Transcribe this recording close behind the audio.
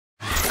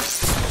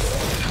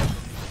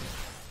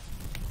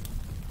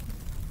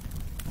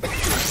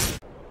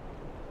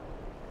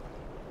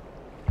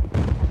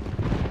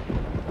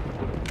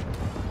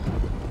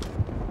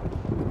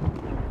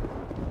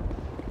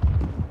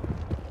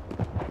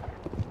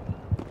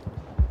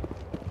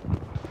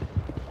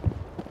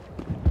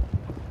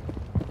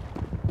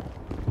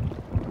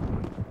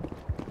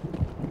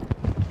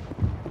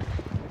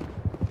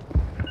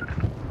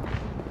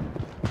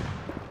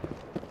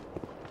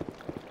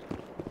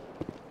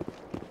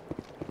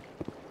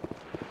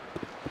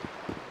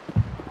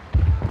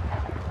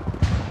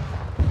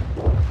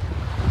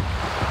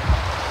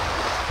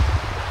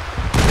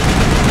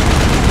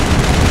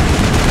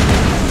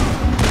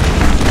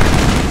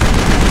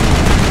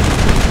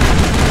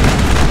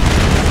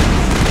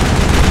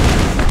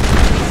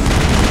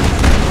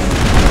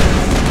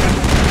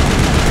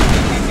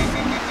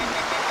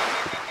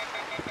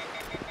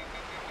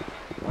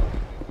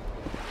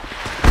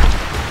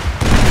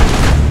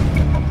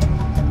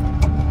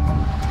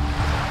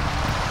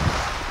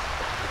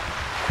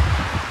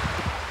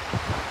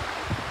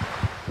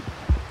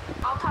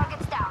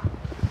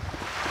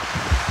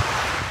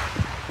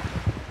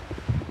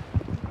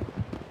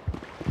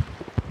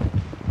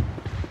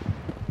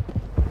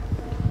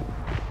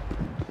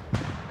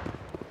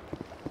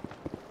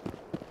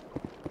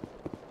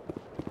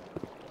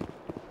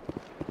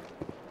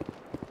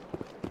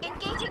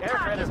Air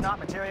threat has not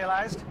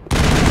materialized.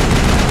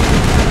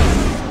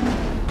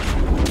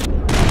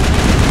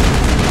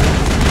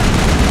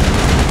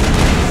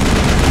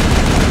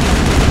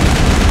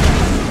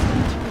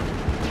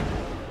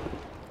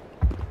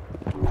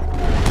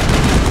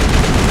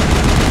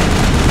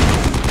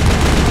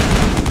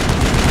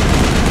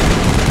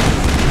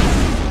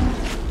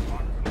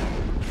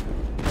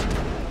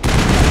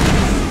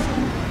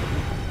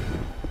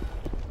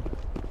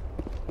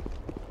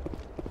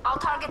 All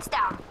targets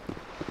down.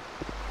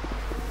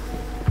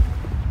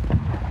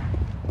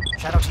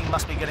 Shadow team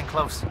must be getting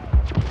close.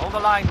 Hold the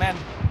line, men.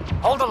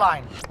 Hold the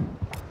line.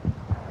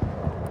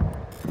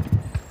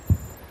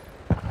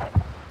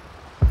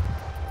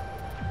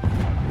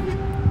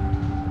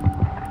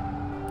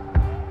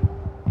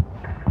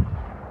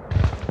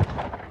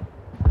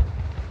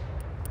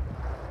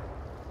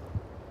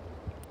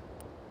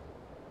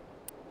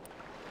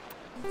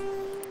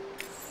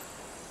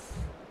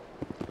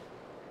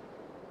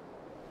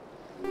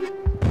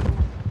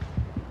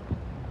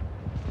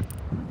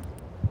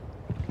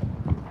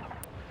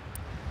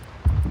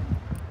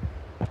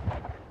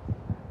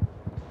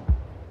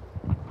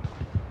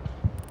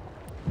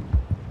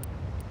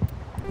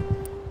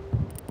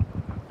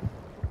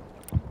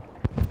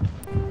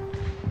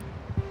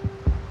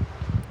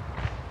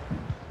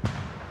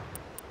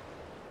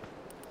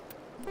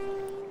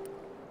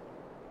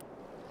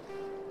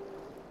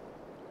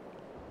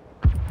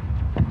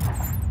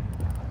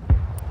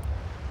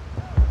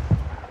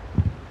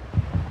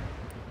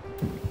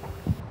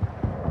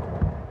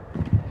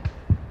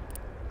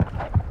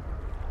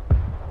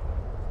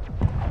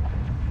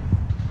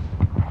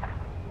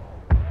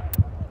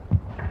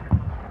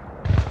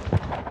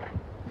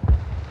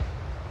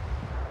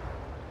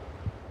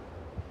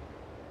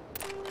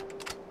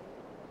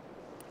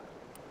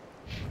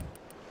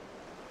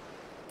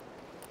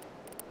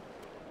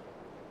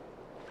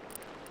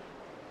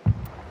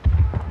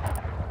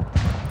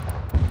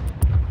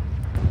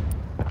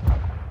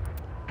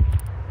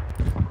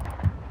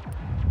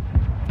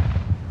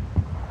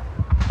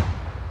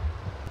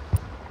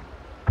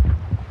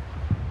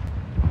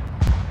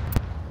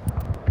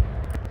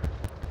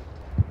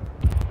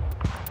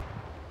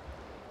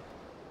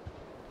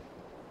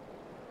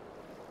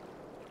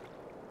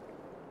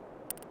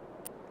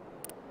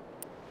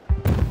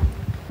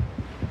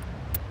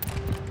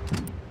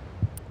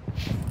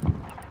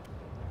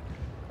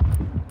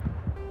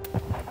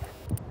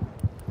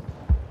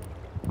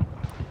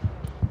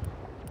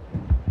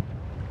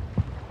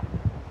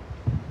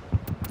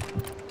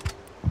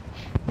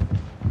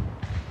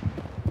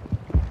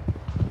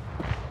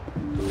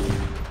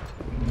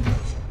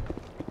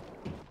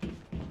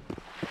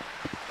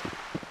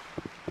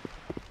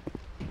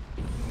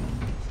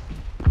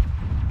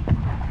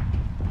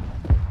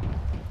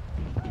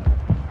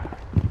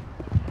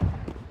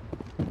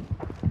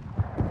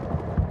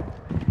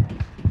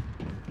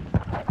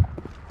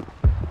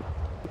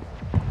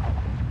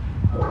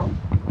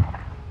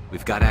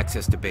 We've got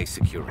access to base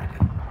security.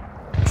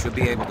 Should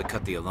be able to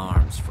cut the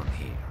alarms from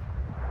here.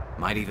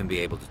 Might even be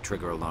able to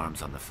trigger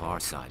alarms on the far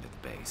side of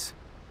the base.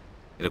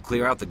 It'll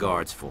clear out the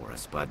guards for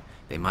us, but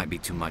they might be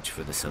too much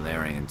for the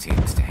Salarian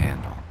teams to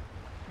handle.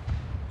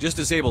 Just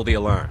disable the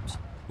alarms.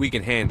 We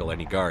can handle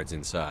any guards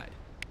inside.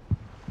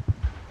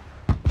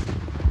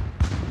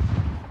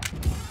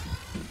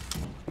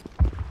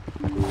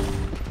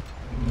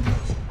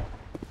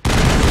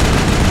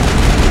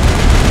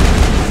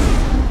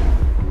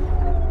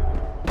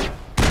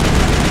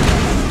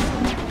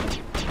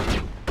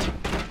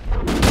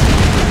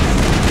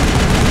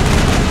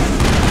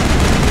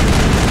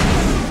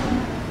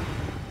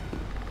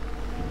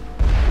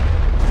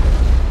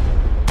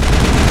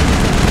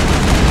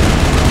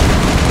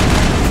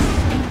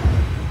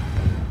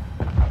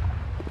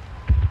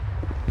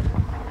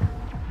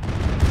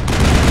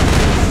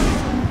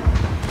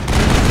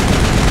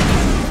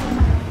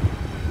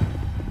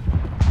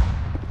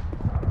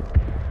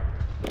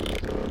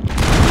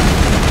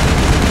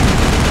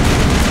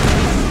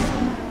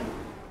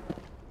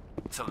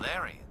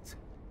 Salarians?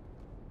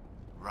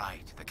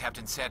 Right, the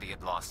captain said he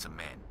had lost some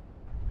men.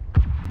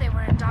 They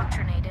were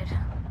indoctrinated.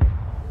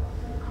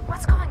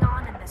 What's going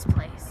on in this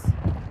place?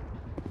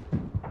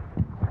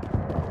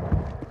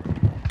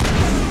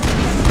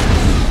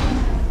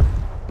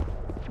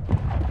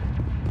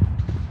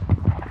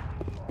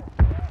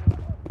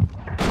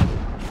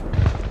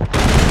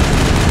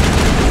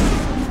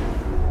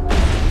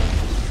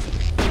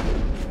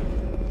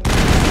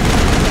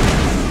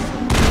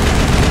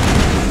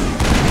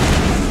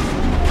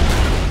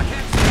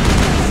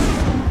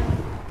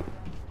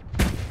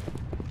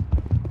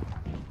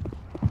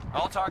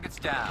 All targets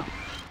down.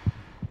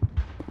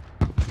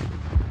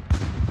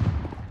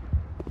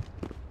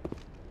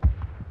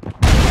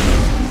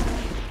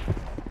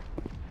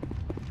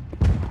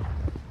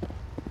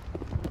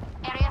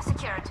 Area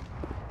secured.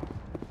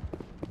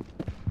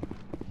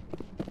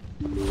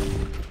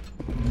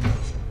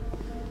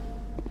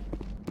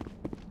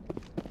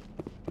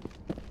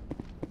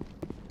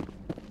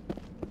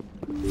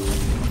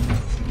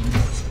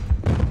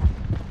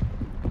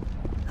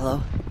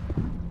 Hello?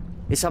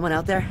 Is someone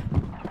out there?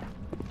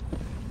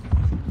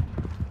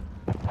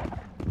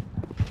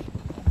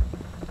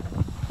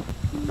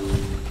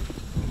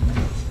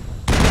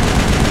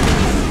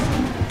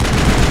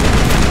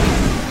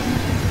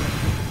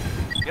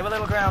 Give a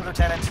little ground,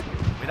 Lieutenant.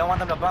 We don't want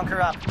them to bunker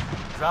up.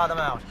 Draw them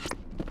out.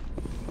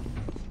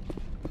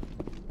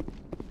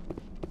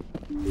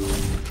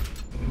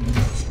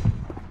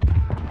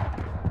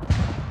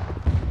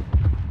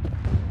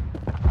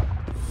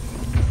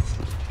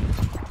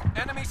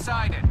 Enemy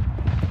sighted.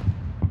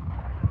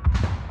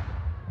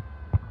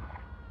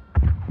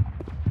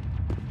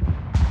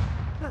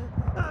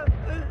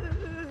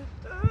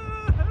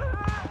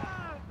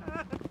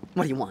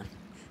 What do you want?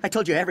 I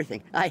told you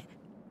everything.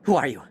 Who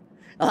are you?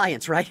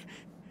 Alliance, right?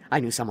 I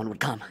knew someone would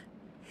come.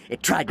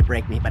 It tried to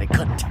break me, but it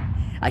couldn't.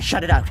 I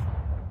shut it out.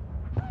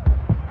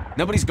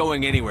 Nobody's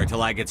going anywhere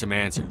till I get some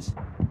answers.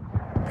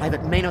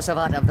 Private Mano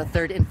Savat of the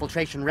 3rd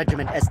Infiltration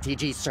Regiment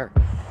STG, sir.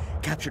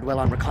 Captured well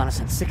on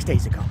reconnaissance 6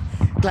 days ago.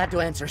 Glad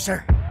to answer,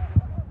 sir.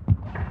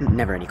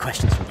 Never any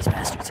questions from these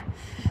bastards.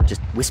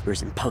 Just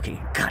whispers and poking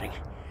and cutting.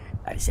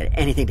 I just said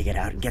anything to get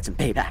out and get some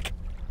payback.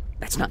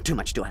 That's not too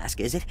much to ask,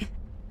 is it?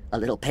 A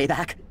little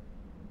payback?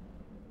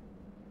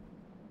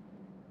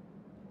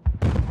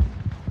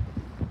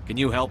 Can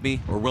you help me,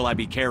 or will I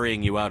be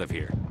carrying you out of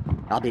here?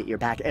 I'll be at your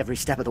back every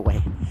step of the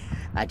way.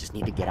 I just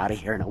need to get out of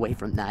here and away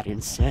from that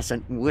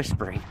incessant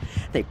whispering.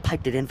 They've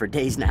piped it in for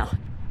days now.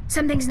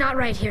 Something's not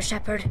right here,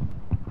 Shepard.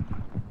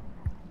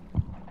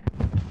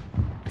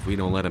 If we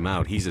don't let him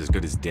out, he's as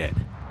good as dead.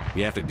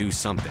 We have to do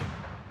something.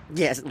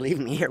 Yes,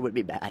 leaving me here would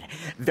be bad.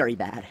 Very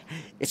bad.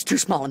 It's too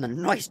small and the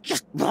noise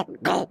just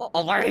won't go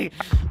away.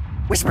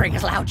 Whispering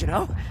is loud, you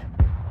know?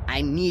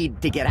 I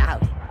need to get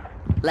out.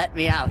 Let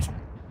me out.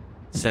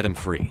 Set him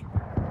free.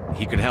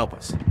 He could help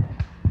us.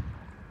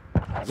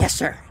 Yes,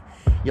 sir.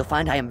 You'll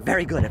find I am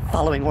very good at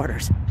following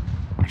orders.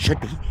 I should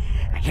be.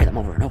 I hear them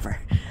over and over.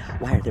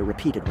 Why are they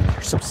repeated when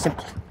they're so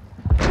simple?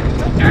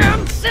 So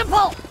damn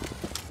simple!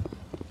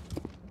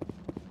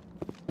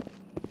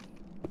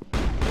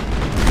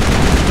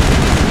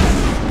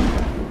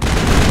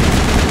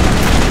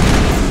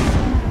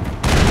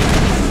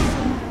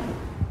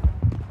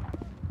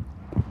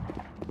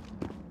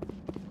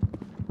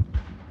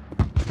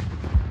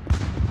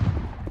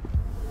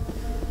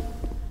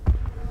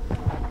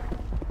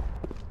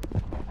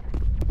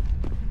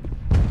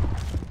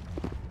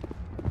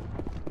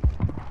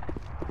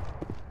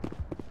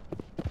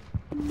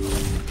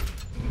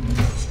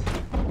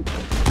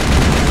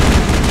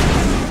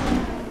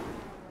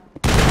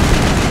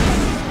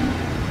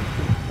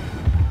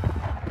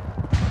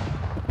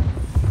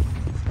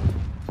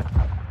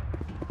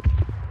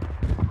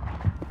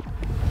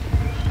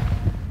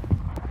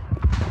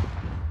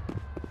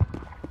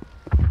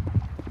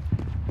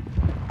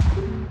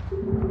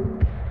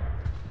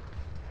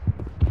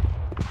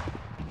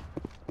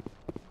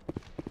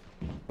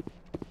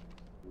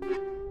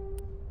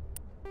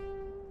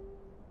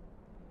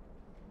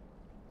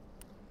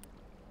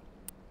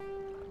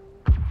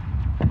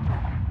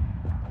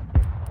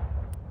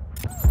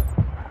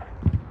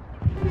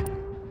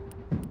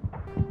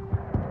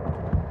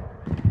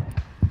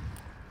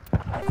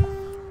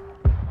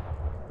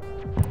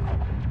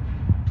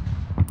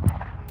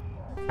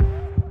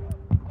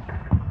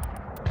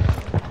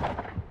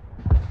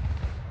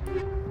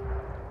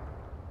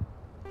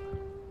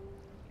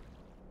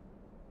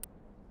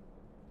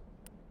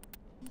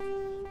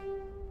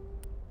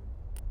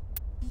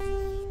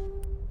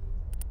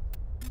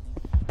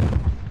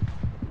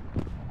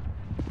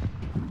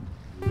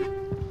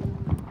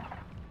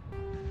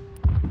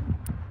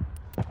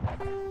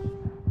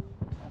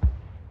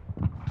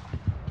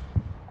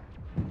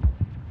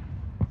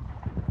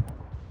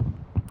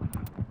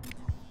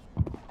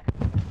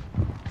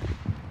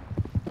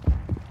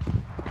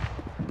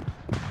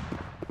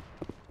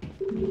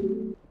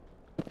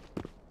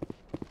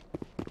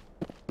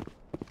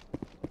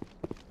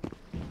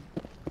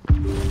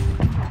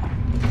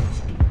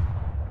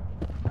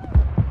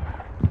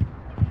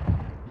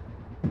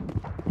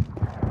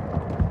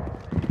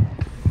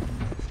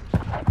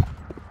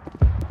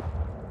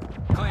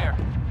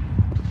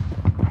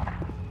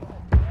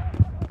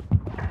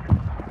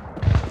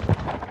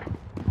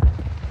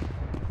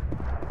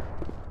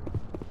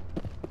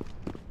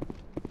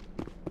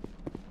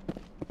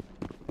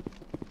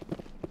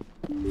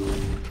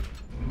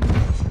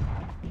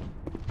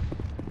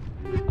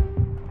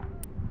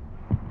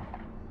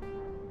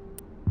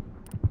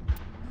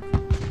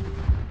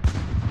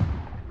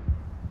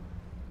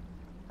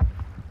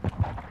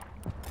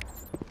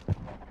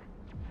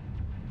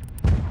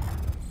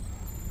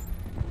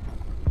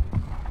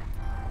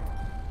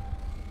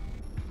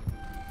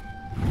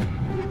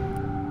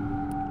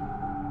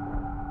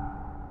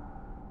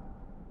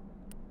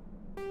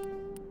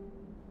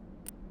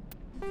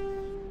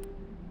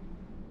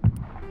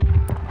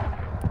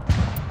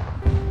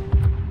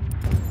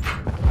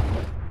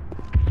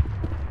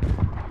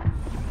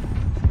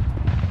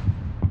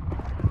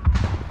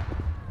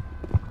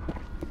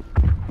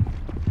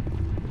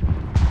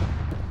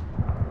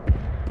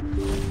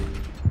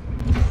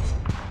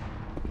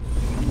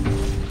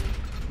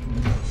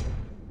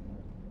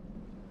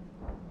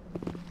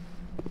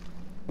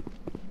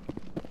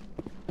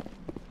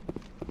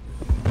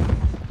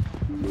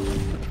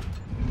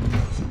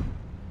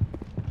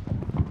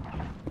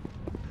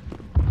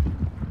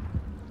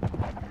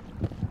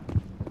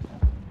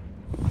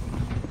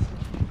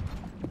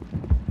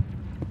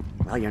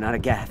 Well, you're not a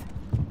Geth,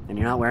 and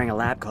you're not wearing a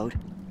lab coat.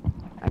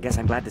 I guess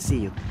I'm glad to see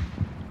you.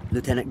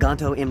 Lieutenant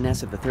Gonto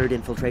Imnes of the 3rd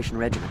Infiltration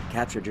Regiment,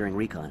 captured during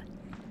recon.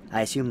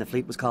 I assume the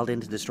fleet was called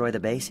in to destroy the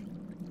base?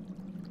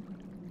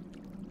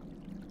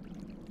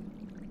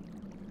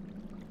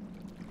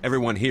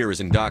 Everyone here is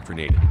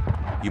indoctrinated.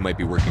 You might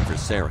be working for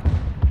Saren.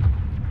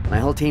 My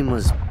whole team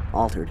was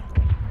altered,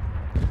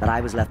 but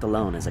I was left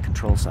alone as a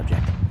control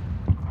subject.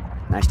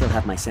 I still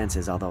have my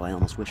senses, although I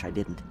almost wish I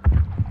didn't.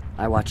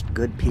 I watched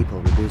good people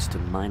reduced to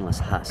mindless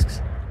husks.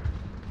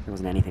 There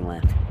wasn't anything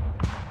left.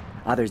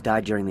 Others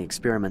died during the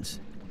experiments.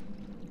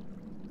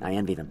 I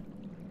envy them.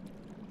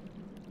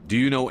 Do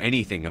you know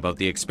anything about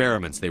the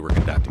experiments they were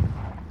conducting?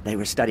 They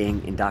were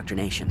studying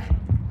indoctrination.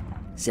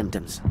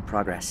 Symptoms,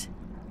 progress.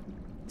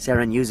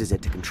 Saren uses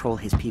it to control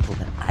his people,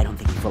 but I don't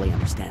think he fully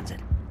understands it.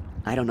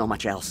 I don't know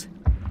much else.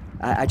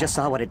 I just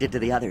saw what it did to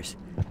the others.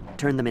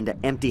 Turned them into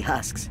empty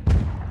husks.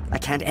 I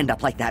can't end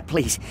up like that,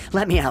 please.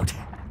 Let me out.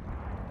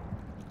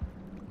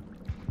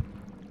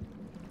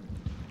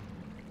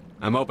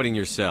 I'm opening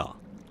your cell,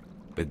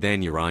 but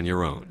then you're on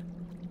your own.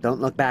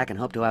 Don't look back and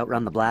hope to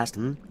outrun the blast,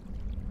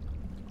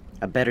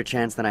 A better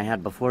chance than I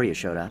had before you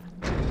showed up.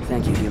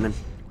 Thank you, human.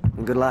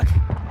 And good luck.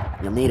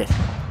 You'll need it.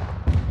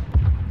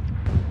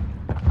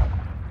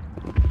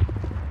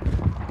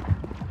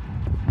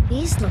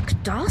 These look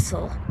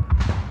docile.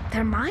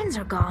 Their minds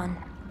are gone.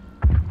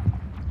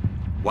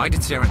 Why did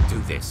Saren do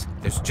this?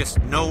 There's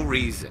just no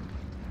reason.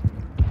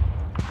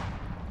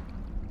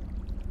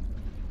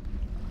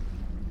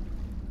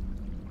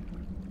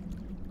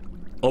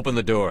 Open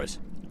the doors.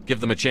 Give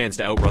them a chance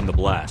to outrun the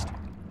blast.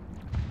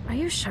 Are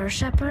you sure,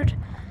 Shepard?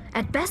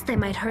 At best, they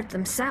might hurt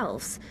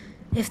themselves.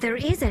 If there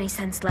is any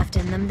sense left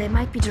in them, they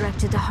might be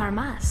directed to harm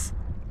us.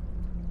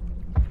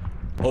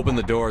 Open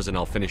the doors and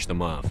I'll finish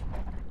them off.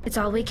 It's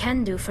all we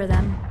can do for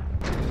them.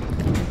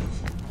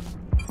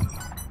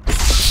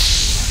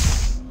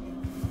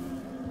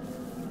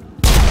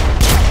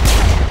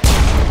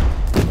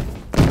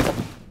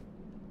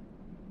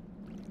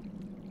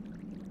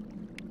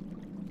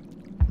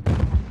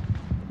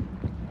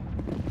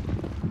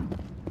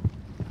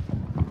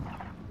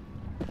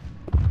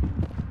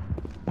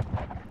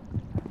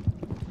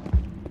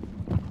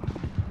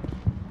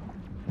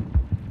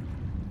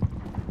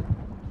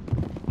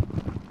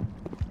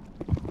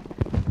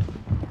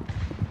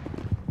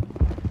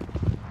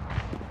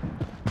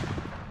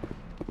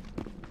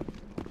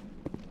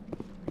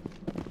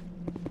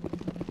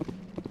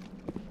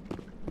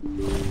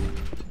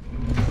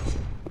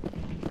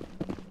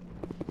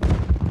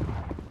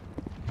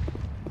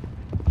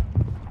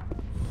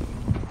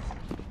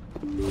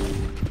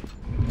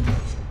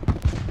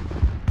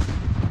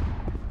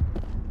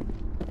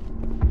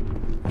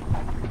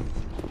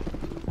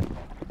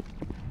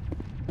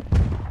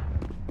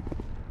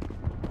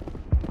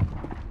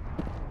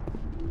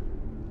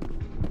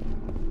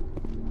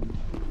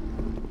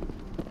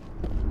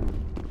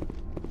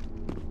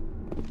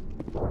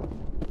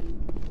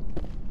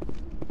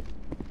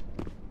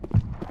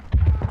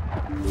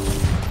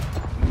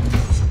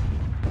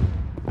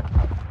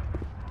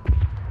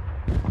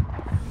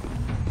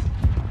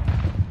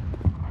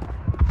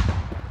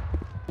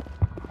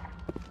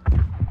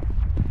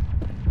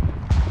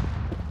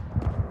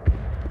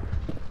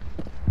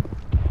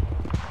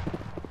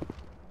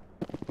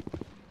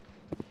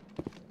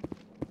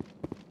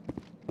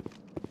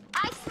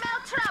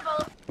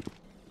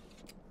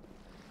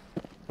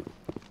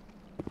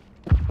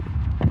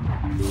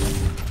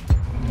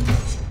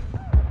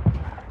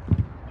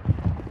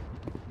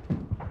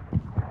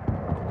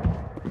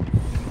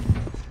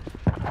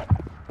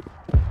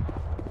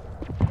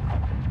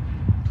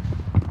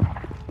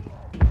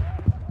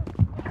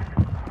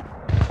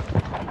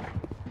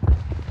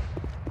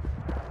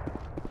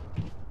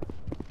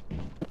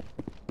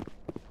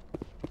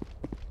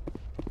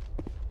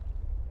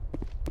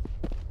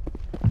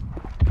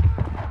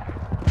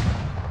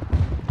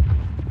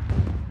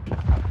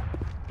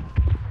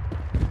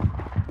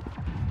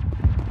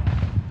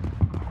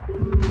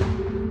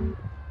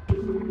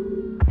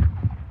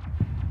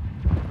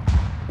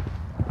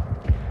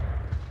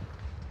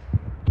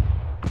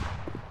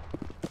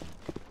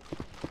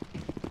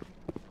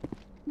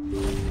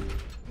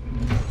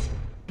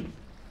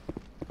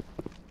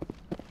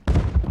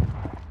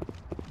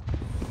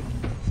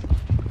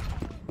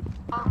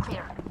 All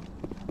clear.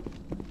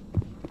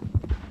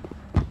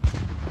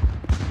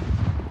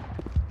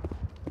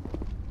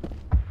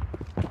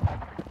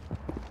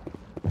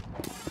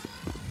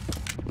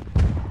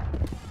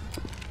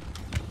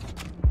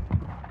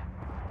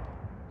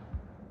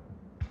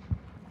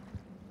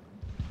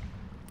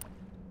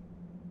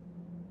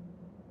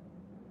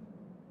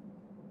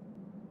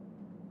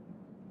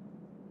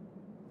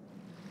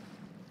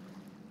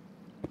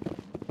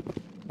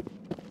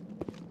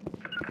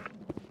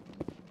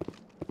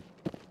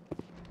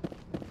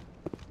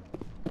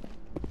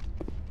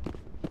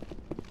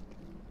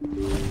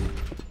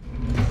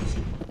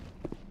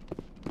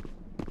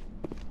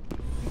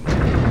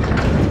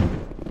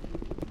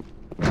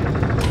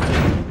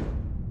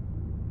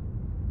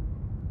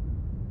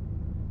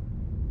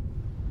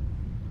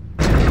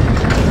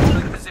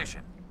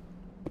 position.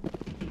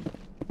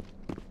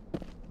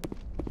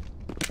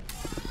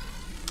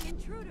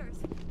 Intruders!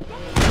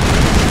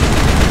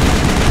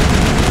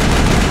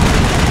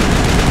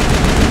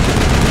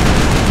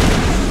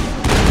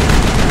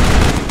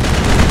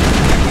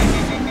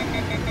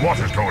 What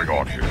is going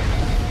on here?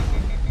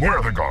 Where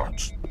are the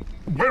guards?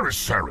 Where is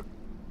Saren?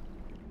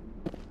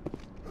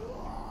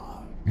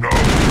 No!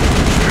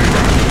 Stay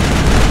back!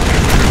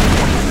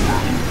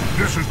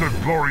 This is the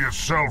glorious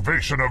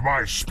salvation of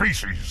my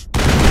species!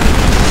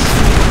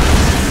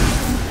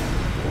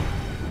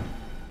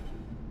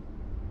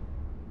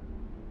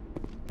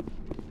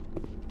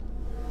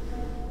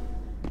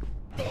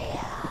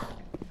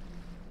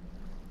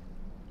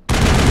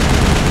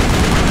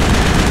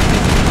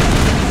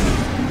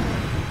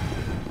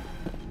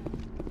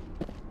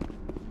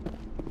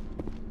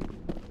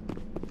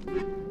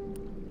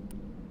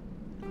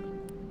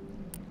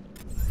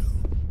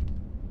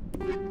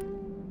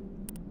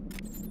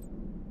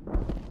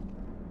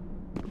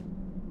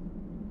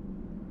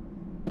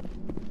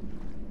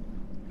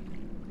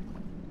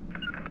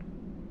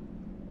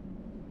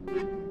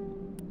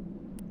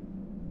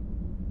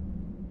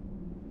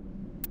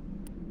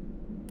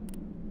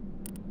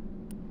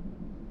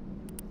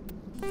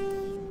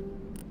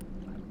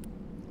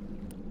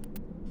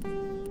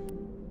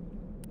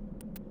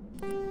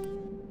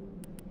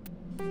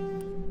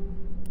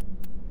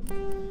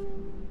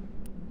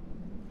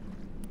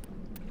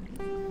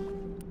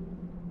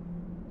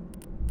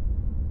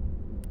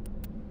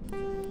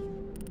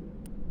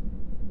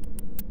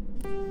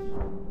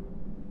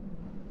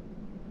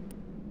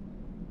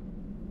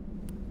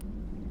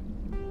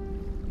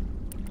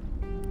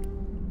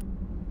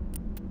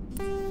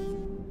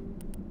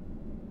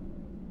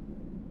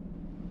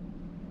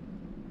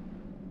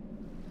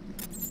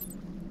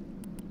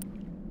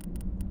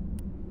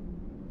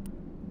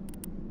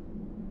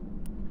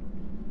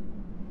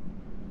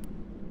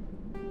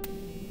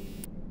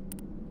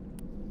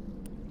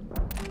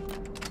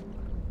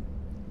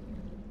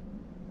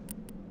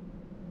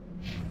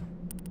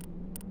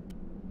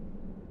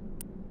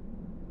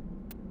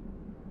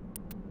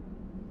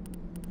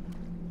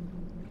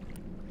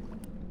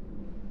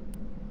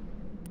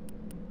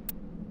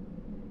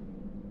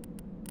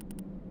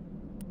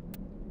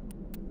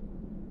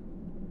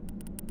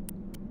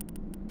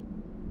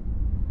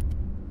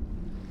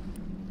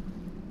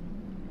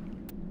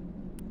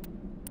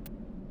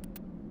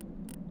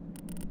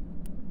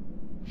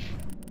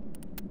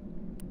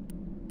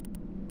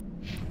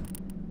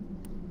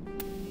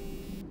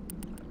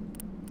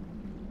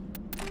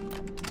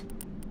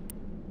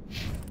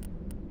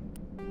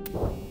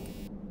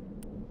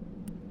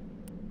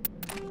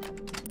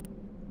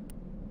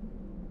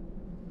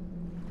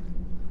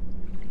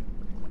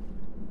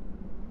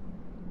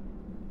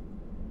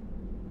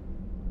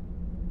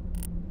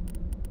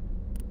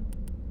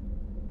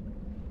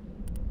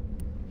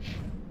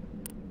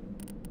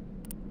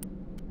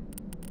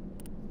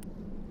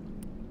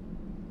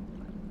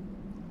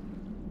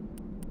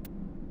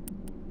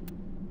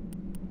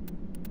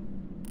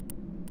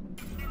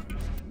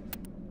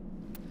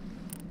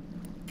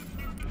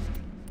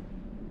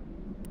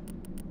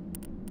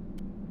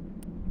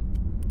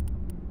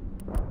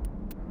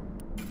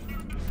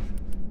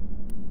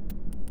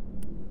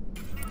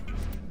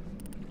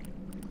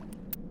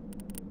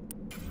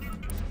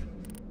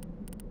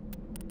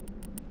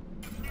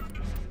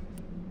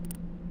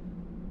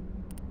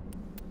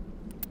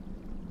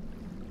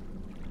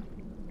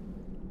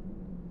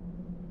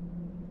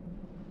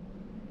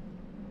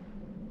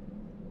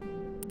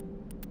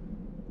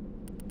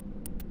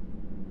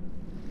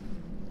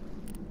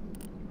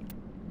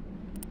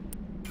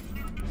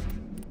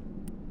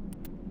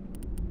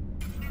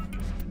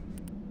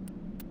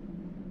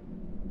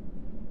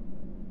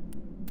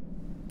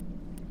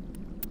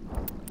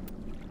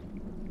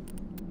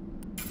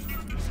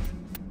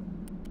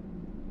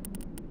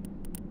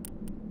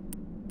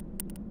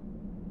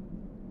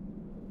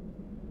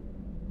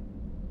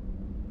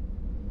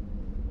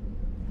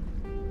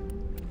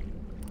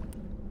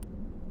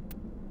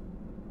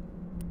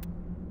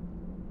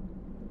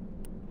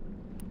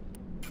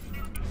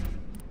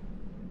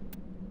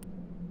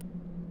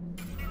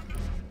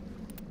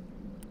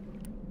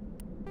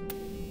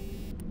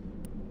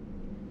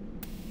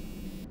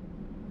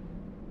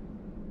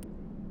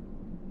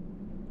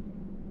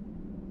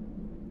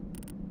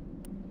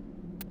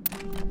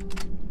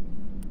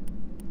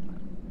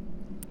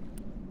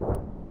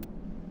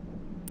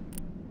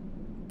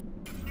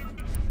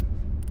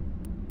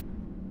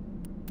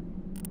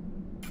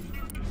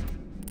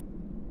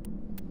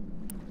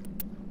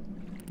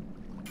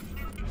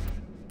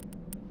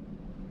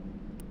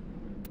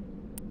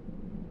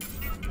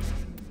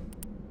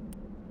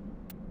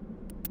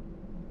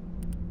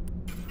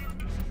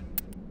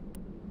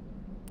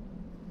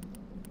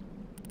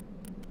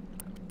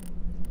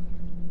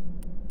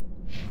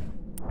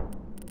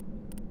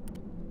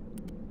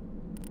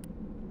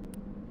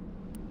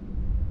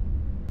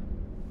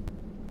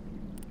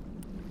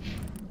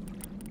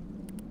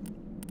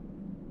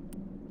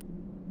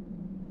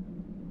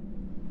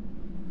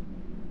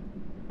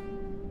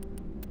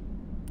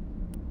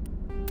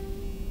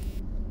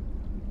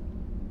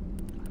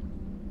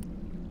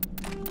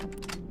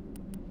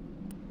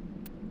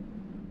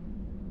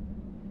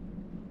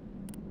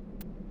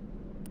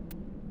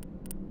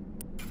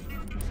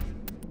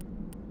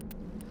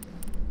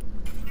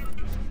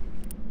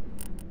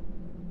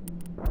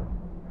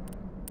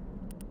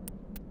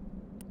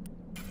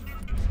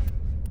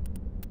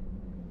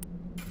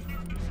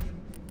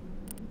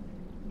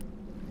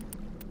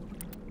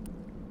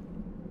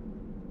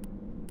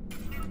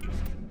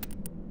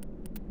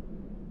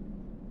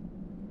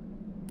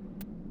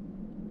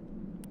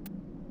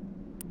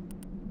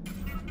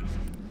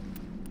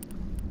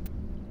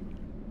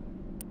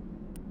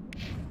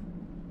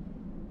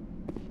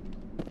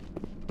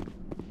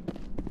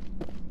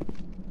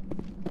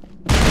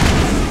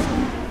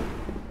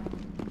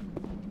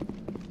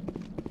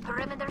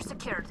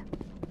 secured.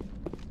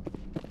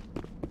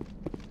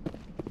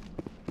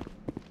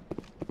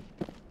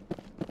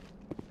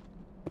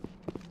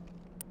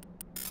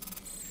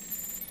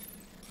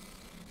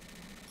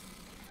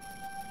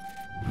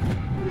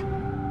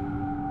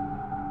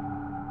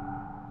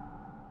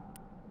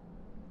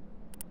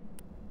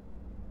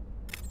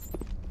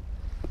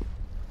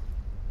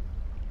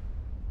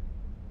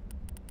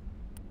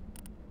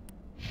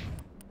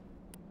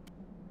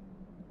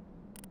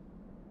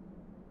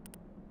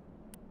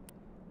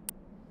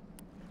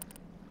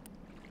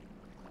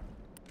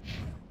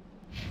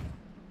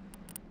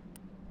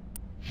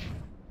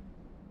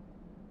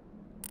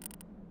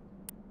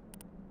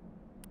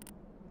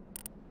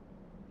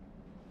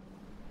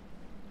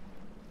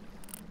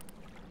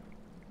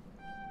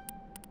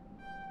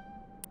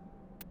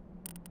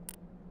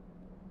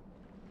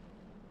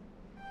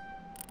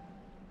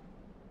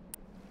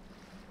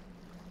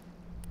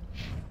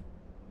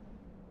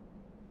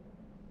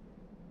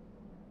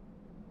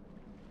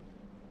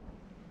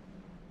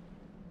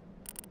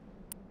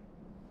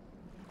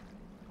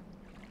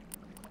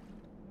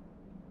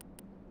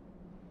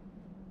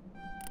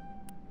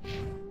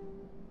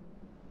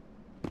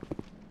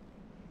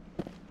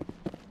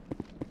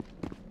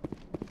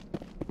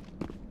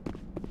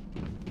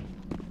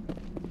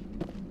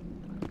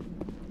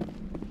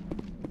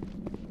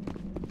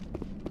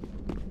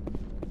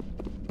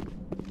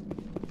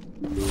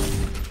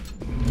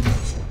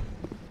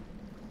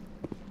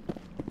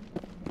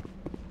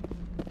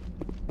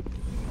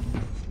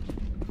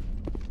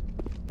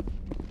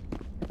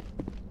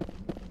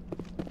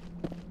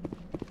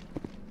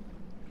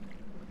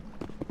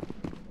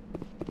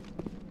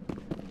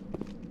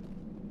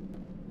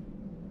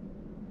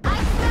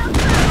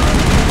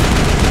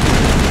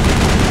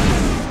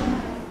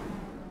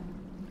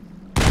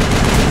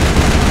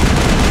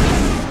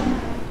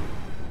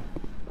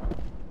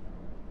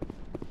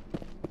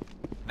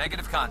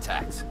 Negative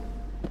contacts.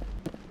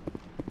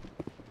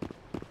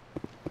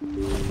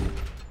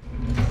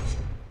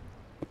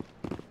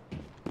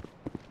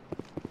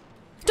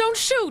 Don't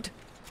shoot!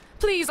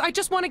 Please, I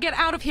just want to get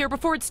out of here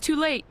before it's too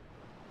late.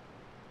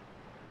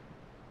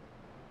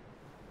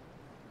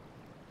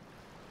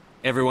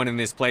 Everyone in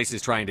this place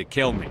is trying to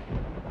kill me.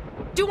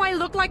 Do I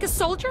look like a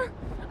soldier?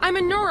 I'm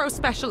a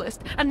neurospecialist,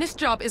 and this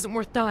job isn't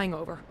worth dying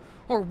over.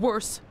 Or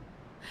worse.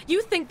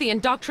 You think the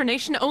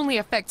indoctrination only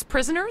affects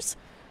prisoners?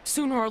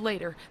 Sooner or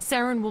later,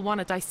 Saren will want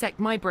to dissect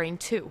my brain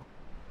too.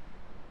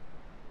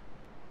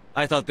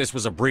 I thought this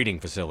was a breeding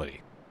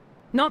facility.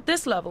 Not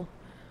this level.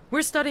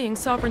 We're studying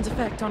Sovereign's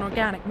effect on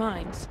organic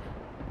minds.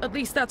 At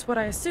least that's what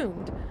I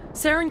assumed.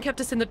 Saren kept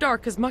us in the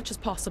dark as much as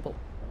possible.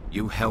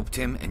 You helped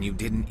him and you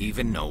didn't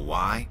even know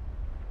why?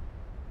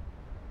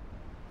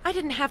 I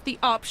didn't have the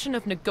option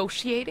of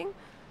negotiating.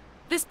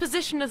 This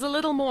position is a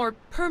little more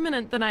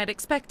permanent than I had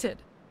expected.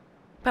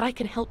 But I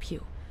can help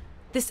you.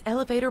 This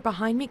elevator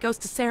behind me goes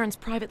to Saren's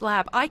private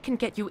lab. I can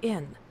get you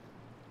in.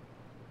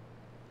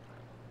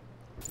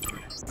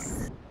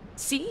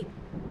 See?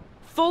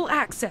 Full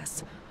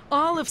access.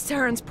 All of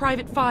Saren's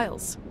private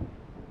files.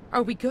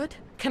 Are we good?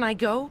 Can I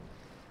go?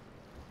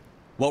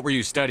 What were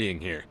you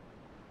studying here?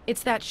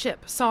 It's that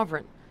ship,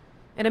 Sovereign.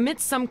 It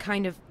emits some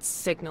kind of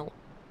signal.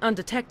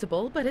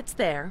 Undetectable, but it's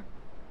there.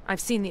 I've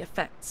seen the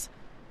effects.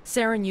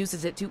 Saren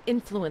uses it to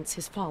influence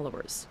his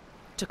followers.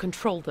 To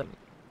control them.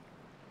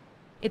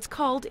 It's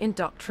called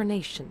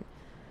indoctrination.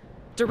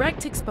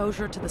 Direct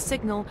exposure to the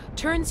signal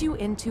turns you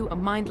into a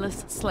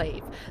mindless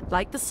slave,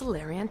 like the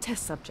Salarian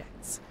test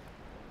subjects.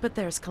 But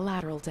there's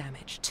collateral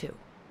damage, too.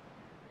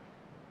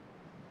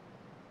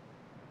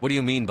 What do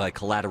you mean by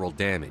collateral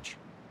damage?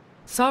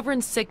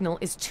 Sovereign's signal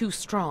is too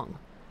strong.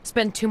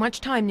 Spend too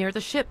much time near the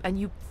ship and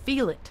you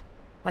feel it,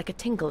 like a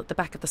tingle at the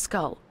back of the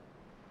skull.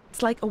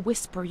 It's like a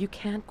whisper you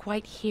can't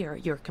quite hear.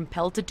 You're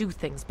compelled to do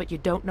things, but you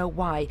don't know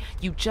why.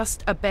 You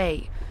just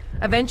obey.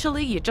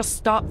 Eventually, you just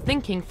stop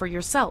thinking for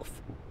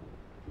yourself.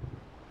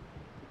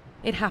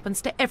 It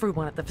happens to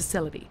everyone at the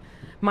facility.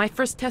 My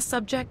first test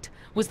subject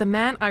was the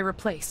man I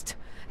replaced.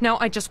 Now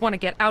I just want to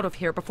get out of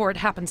here before it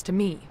happens to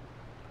me.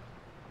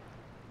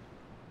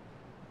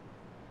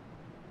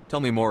 Tell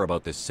me more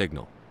about this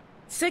signal.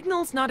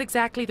 Signal's not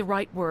exactly the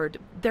right word.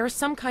 There's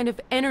some kind of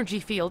energy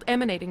field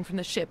emanating from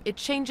the ship. It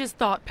changes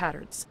thought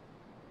patterns.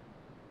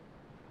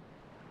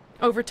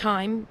 Over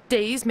time,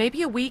 days,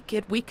 maybe a week,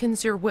 it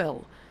weakens your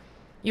will.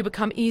 You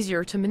become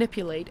easier to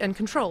manipulate and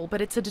control,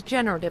 but it's a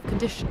degenerative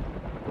condition.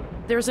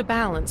 There's a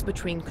balance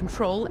between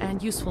control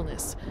and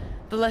usefulness.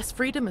 The less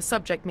freedom a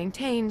subject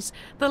maintains,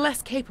 the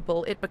less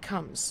capable it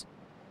becomes.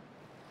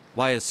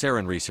 Why is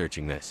Saren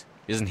researching this?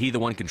 Isn't he the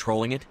one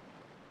controlling it?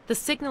 The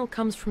signal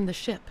comes from the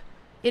ship.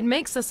 It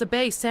makes us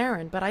obey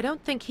Saren, but I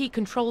don't think he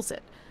controls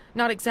it.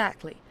 Not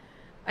exactly.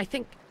 I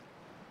think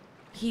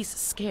he's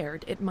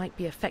scared it might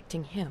be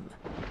affecting him.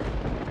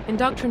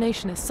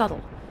 Indoctrination is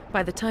subtle.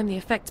 By the time the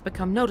effects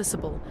become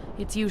noticeable,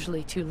 it's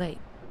usually too late.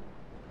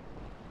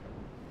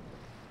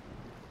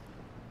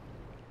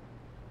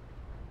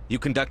 You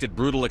conducted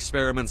brutal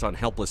experiments on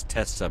helpless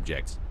test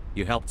subjects.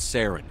 You helped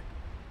Saren.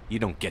 You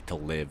don't get to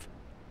live.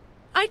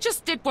 I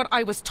just did what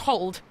I was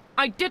told.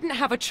 I didn't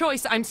have a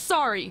choice. I'm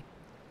sorry.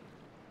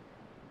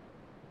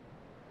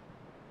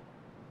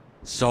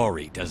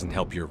 Sorry doesn't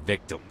help your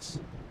victims.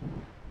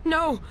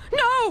 No!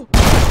 No!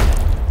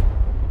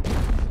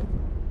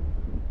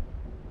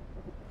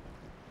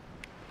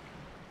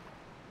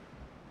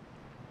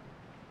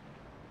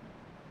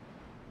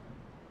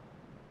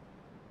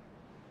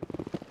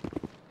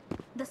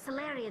 The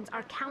Salarians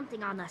are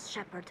counting on us,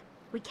 Shepard.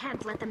 We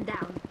can't let them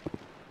down.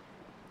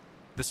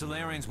 The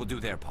Salarians will do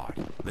their part.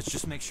 Let's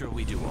just make sure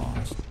we do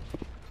ours.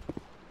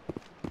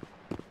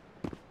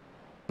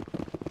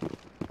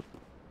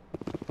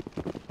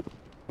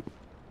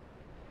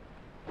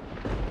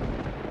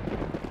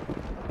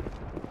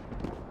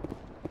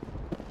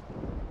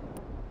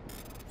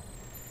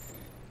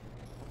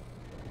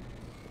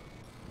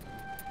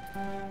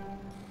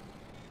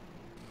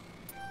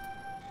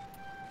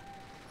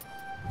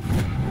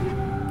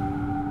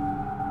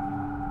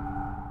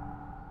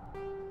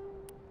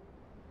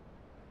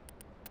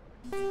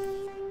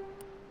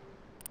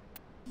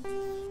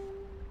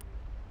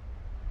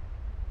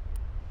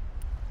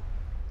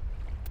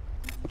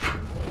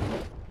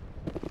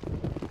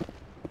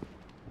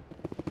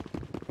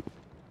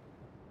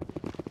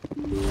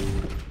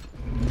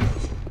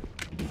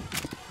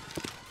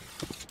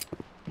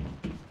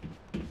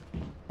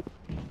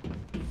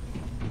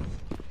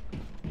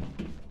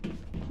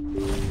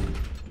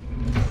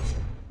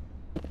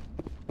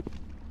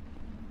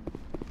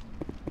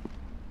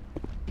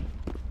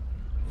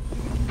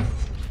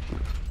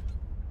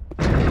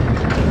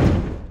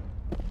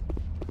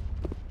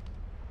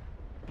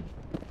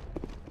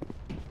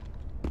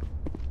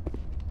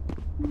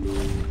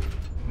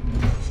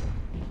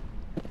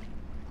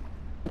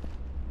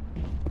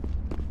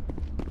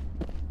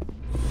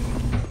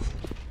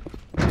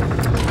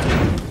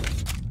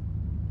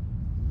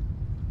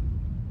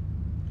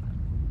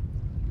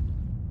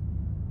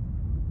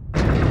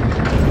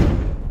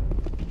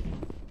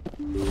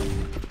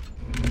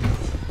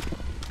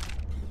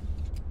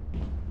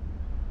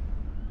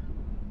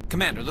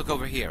 Commander, look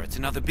over here. It's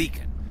another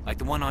beacon, like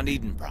the one on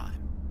Eden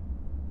Prime.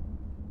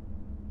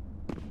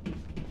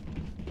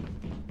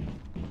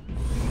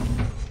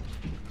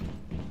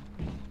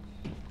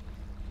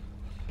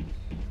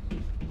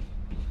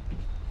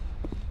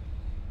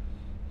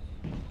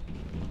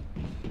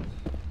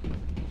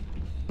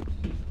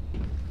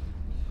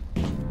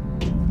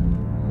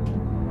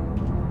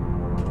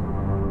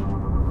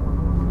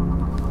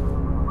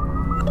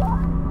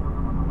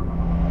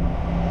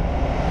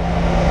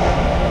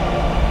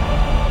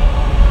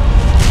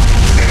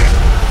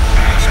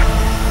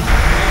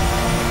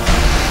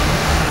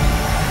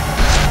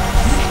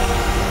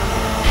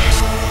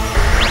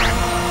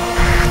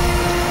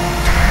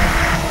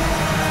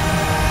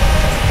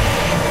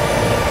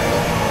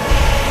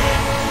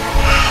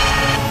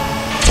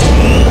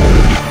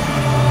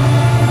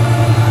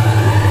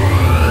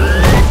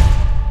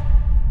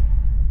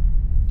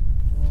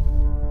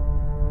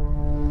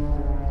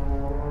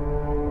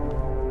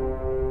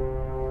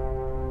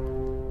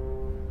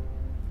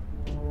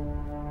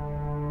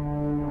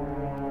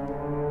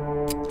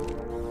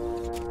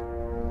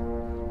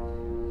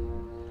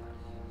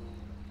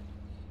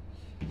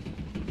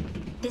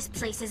 This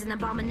place is an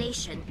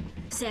abomination.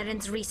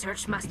 Saren's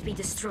research must be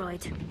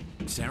destroyed.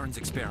 Saren's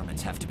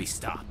experiments have to be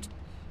stopped.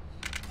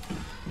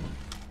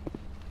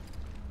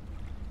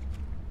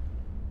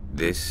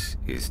 This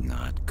is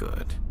not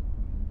good.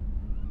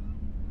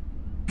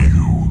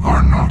 You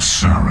are not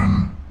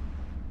Saren.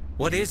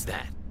 What is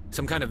that?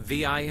 Some kind of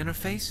VI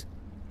interface?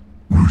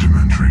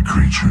 Rudimentary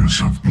creatures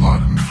of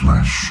blood and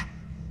flesh.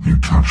 You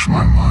touch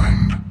my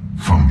mind,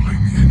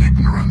 fumbling in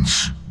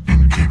ignorance,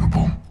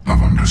 incapable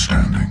of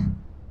understanding.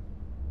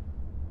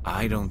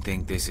 I don't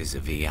think this is a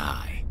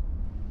VI.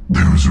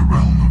 There is a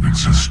realm of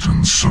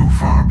existence so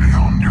far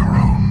beyond your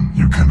own,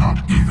 you cannot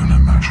even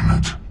imagine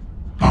it.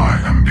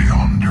 I am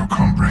beyond your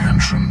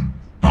comprehension.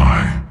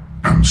 I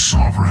am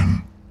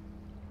Sovereign.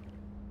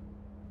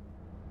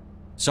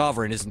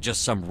 Sovereign isn't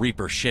just some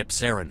Reaper ship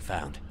Saren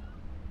found.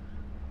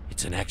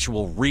 It's an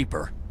actual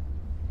Reaper.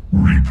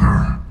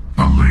 Reaper,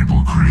 a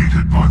label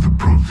created by the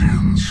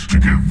Protheans to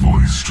give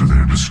voice to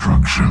their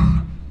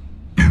destruction.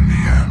 In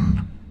the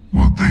end,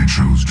 what they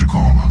chose to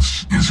call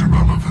us is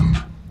irrelevant.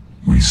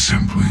 We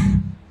simply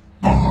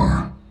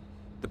are.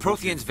 The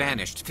Protheans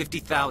vanished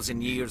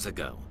 50,000 years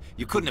ago.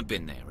 You couldn't have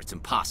been there. It's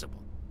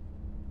impossible.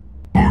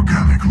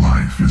 Organic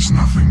life is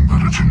nothing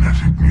but a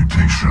genetic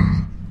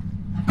mutation.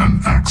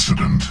 An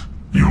accident.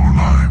 Your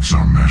lives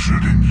are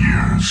measured in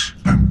years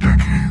and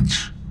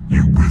decades.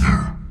 You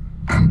wither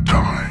and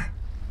die.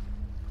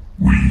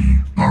 We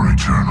are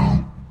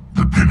eternal,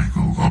 the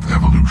pinnacle of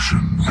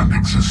evolution and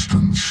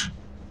existence.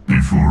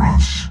 Before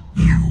us,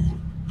 you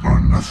are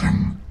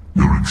nothing.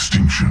 Your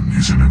extinction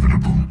is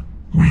inevitable.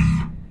 We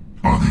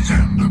are the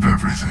end of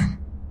everything.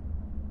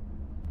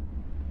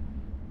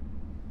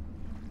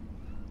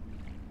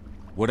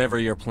 Whatever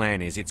your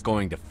plan is, it's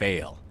going to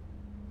fail.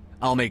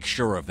 I'll make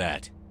sure of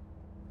that.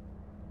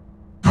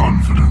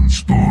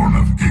 Confidence born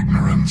of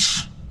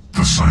ignorance.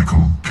 The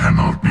cycle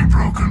cannot be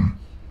broken.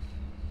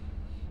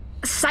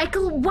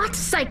 Cycle? What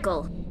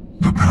cycle?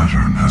 The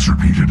pattern has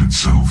repeated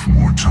itself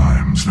more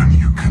times than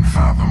you can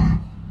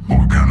fathom.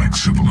 Organic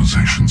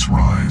civilizations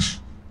rise,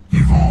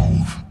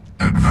 evolve,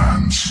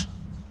 advance,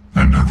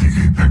 and at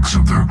the apex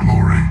of their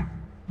glory,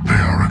 they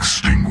are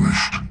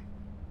extinguished.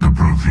 The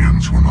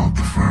Protheans were not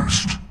the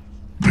first.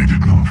 They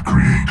did not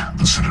create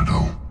the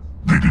Citadel.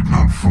 They did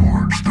not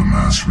forge the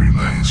mass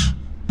relays.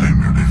 They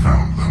merely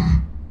found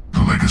them.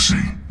 The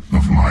legacy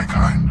of my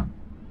kind.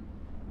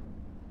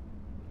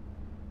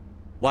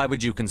 Why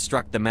would you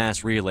construct the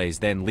mass relays,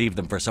 then leave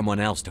them for someone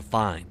else to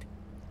find?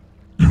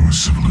 Your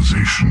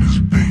civilization is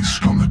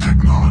based on the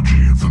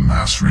technology of the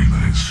mass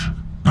relays.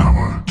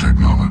 Our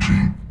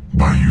technology.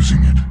 By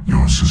using it,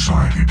 your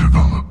society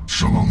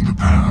develops along the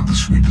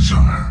paths we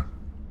desire.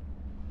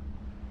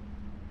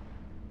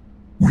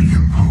 We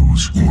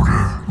impose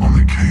order on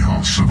the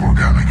chaos of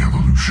organic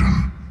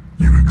evolution.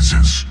 You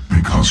exist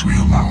because we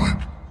allow it,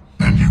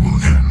 and you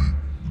will end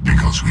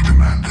because we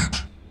demand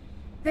it.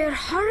 They're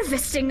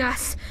harvesting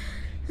us,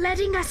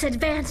 letting us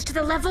advance to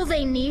the level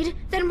they need,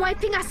 then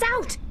wiping us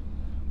out.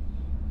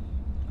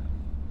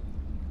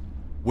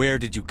 Where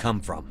did you come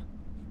from?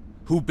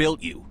 Who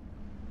built you?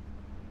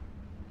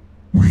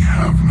 We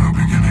have no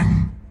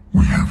beginning.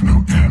 We have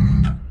no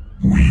end.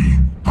 We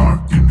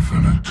are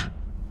infinite.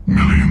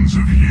 Millions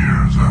of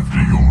years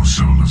after your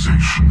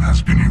civilization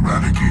has been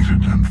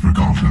eradicated and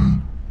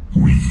forgotten,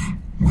 we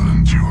will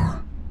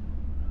endure.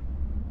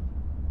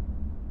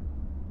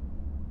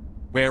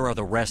 Where are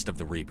the rest of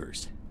the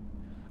Reapers?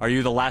 Are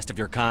you the last of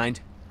your kind?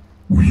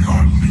 We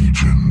are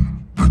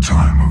legion. The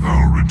time of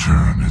our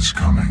return is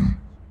coming.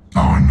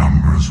 Our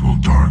numbers will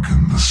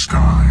darken the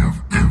sky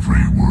of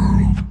every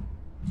world.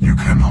 You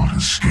cannot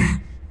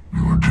escape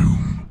your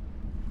doom.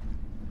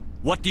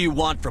 What do you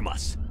want from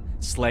us?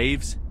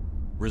 Slaves?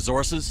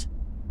 Resources?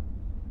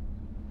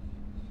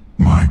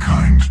 My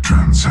kind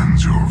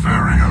transcends your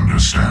very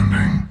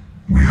understanding.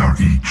 We are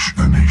each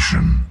a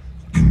nation,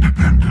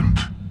 independent,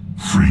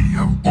 free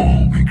of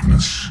all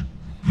weakness.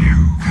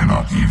 You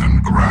cannot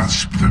even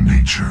grasp the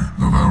nature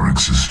of our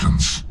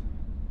existence.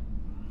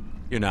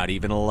 You're not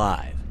even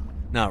alive.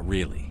 Not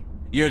really.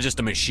 You're just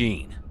a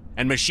machine.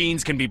 And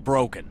machines can be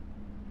broken.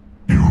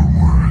 Your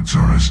words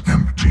are as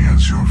empty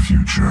as your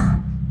future.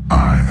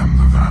 I am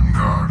the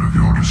vanguard of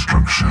your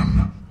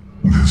destruction.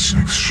 This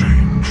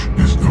exchange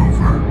is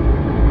over.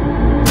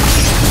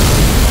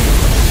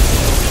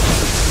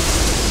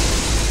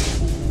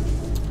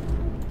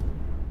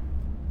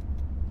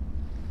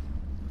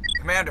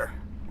 Commander,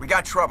 we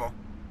got trouble.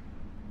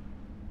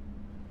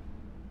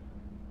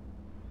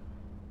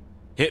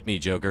 Hit me,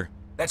 Joker.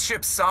 That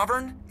ship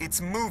Sovereign? It's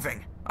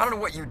moving. I don't know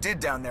what you did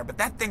down there, but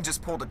that thing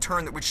just pulled a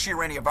turn that would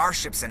shear any of our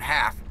ships in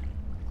half.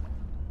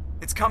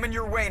 It's coming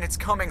your way and it's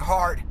coming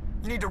hard.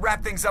 You need to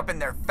wrap things up in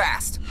there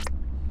fast.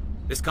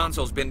 This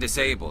console's been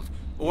disabled.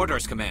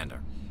 Orders,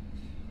 Commander.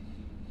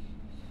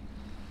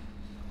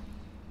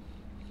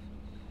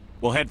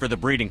 We'll head for the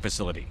breeding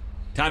facility.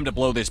 Time to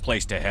blow this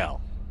place to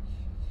hell.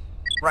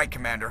 Right,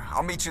 Commander.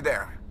 I'll meet you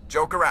there.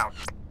 Joker out.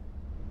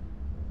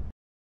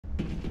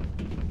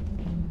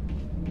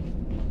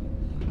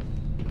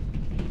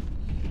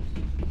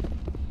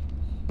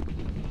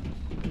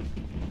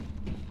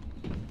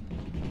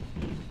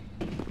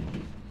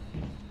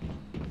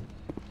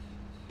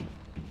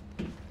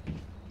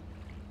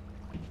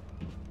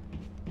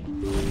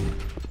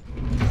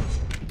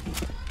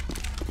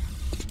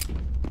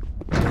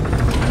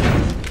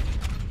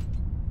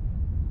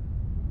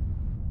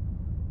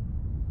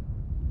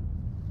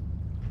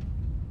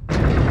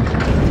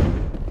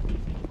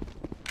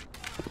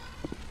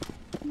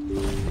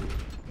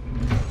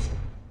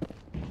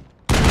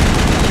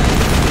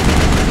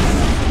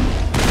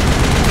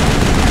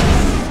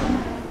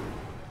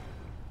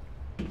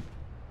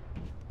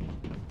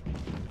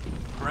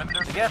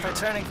 Forget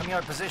returning from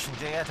your position,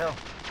 Gieto.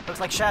 Looks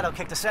like Shadow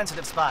kicked a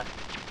sensitive spot.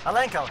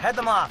 Alenko, head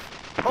them off.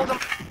 Hold them.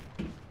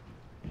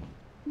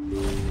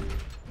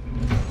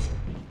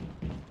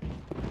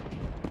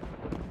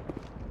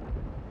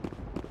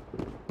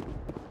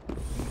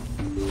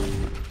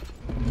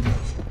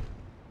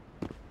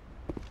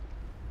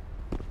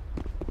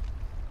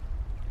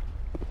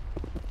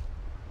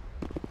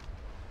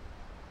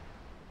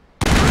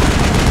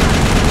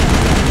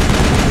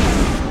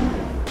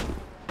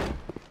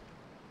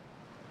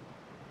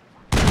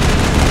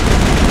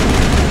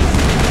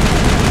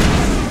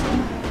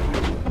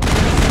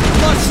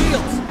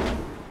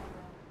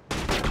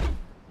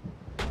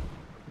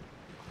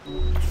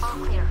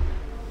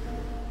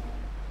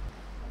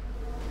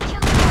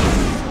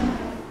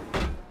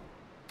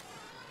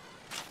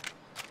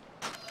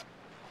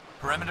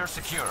 Perimeter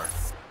secure.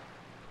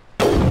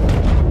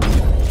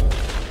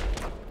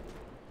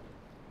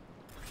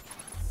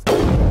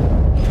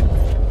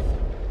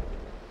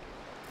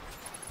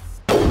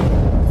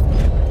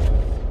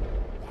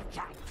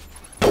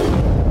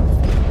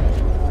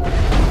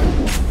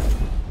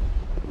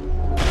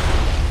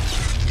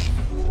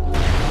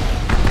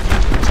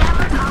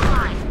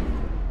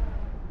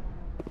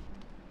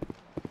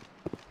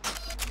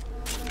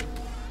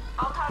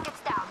 All targets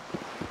down.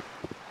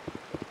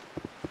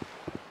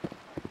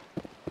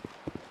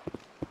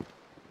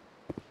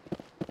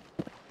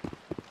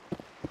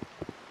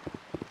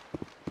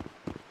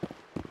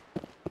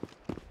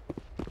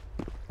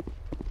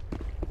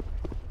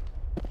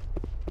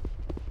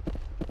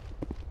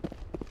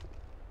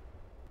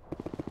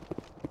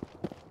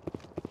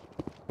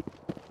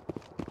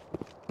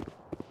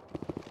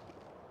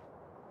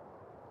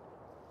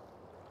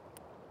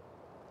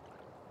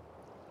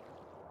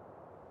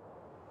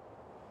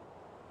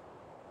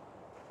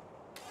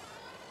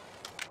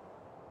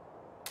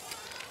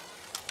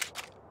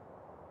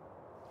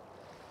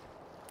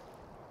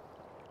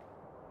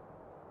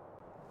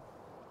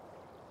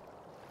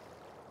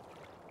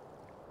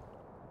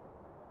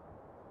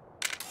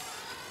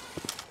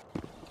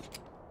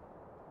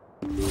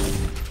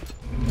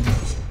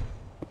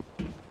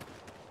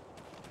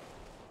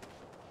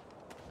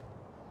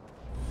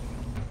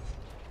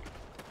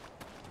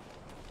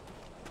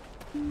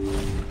 That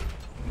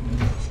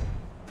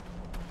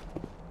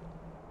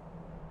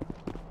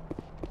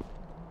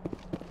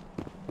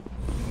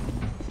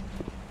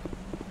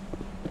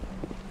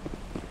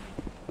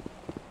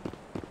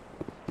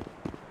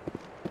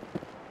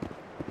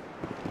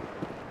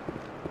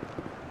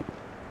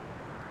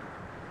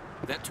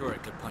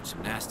turret could punch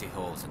some nasty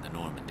holes in the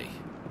Normandy.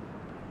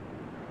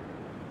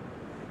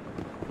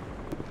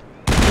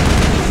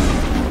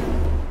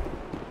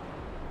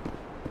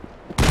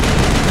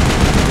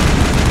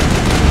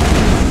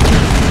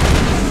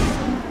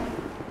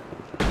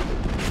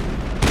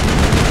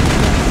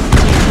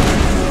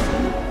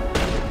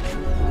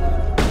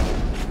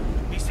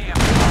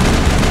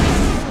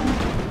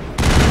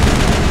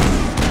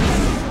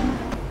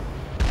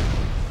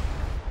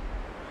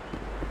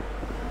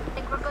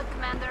 Think we're good,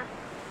 Commander.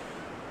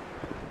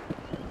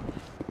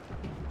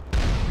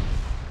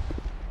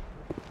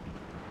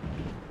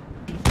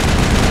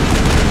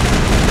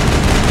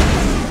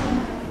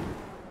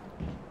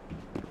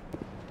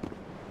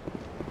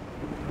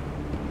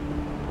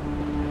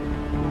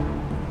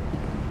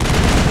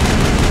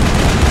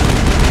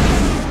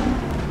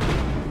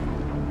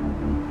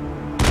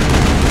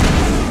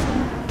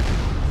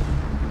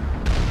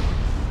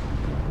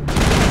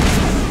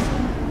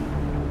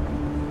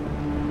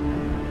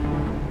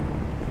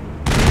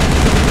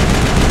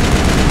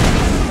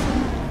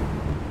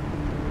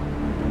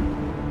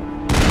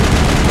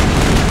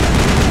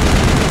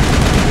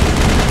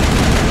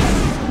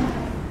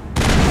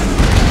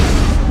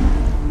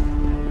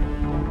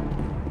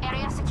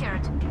 Area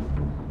secured.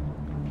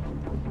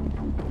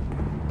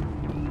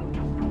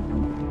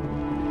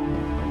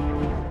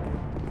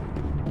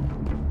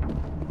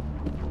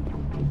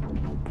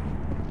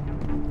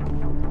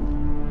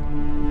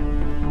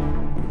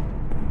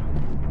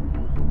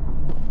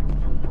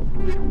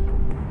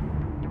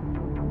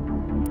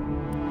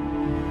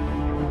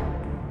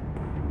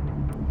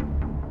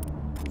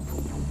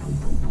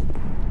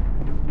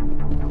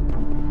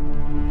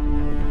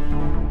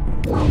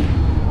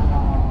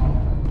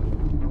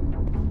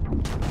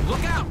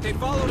 Look out! They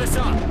followed us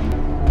up!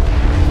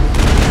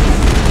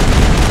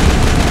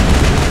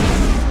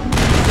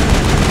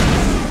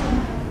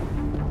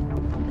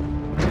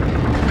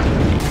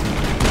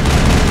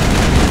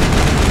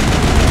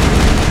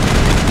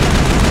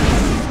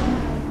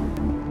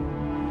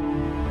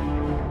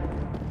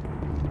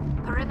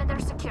 Perimeter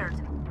secured.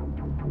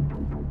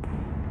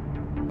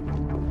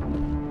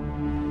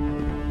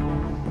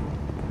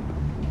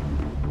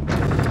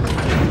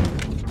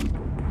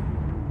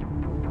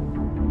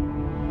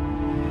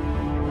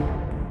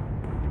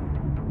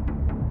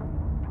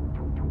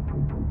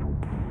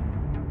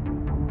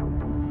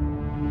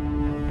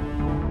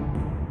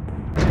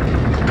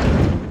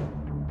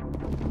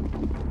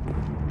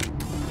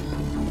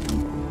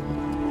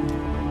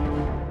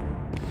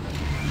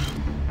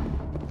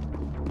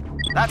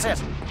 That's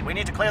it. We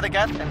need to clear the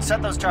geth and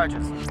set those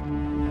charges.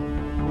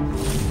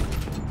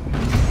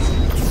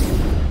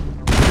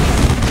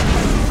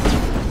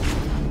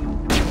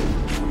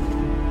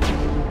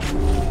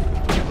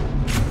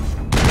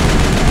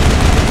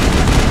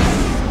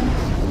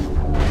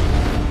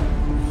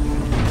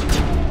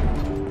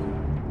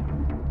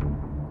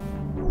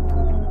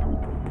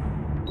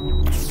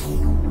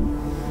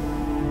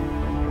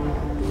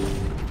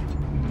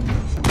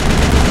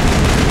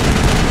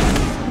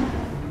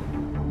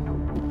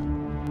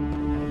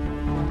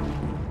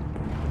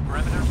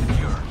 Perimeter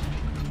secure.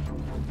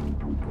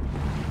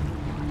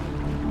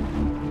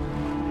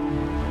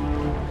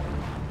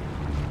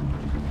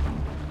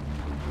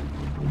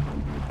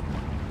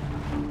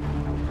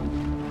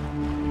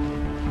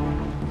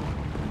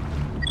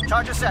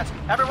 Charges set.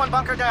 Everyone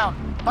bunker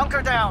down.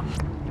 Bunker down.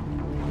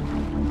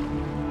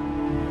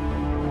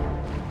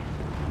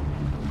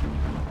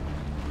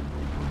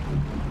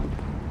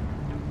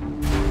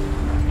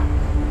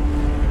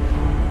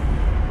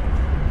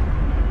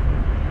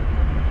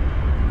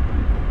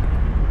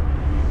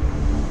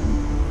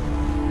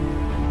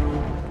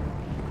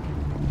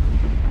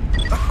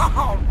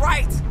 All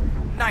right!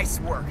 Nice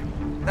work.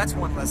 That's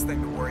one less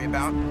thing to worry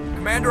about.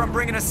 Commander, I'm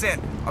bringing us in.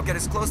 I'll get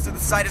as close to the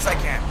site as I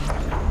can.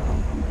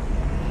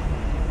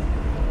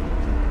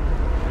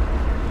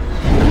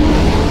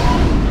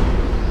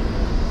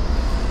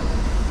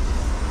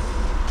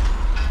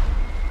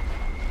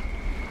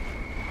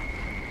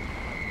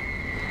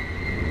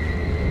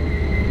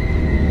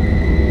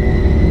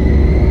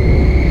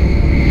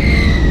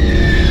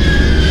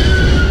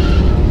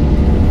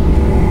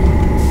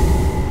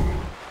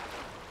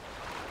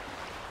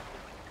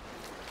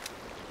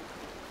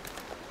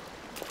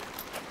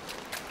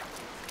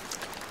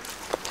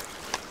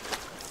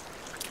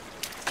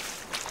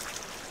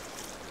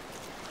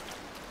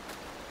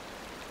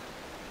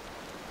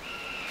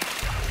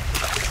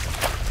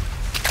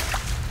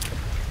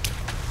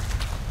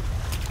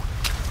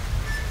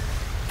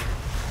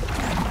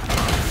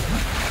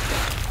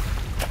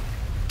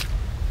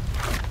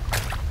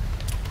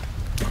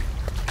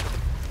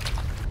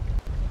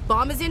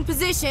 Bomb is in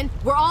position.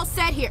 We're all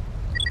set here.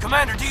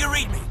 Commander, do you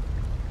read me?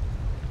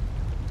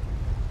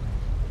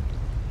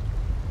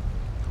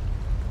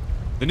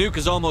 The nuke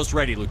is almost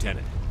ready,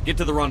 Lieutenant. Get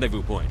to the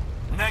rendezvous point.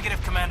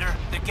 Negative, Commander.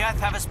 The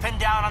Geth have us pinned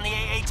down on the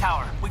AA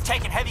tower. We've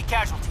taken heavy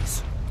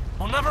casualties.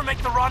 We'll never make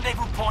the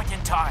rendezvous point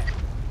in time.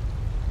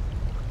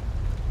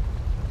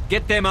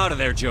 Get them out of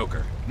there,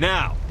 Joker.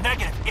 Now!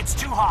 Negative. It's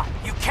too hot.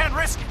 You can't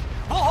risk it.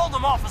 We'll hold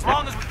them off as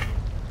long as we...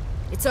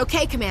 It's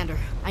okay, Commander.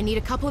 I need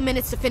a couple of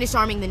minutes to finish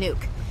arming the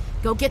nuke.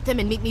 Go get them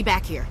and meet me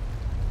back here.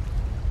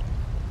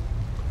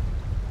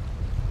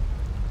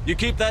 You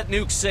keep that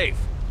nuke safe.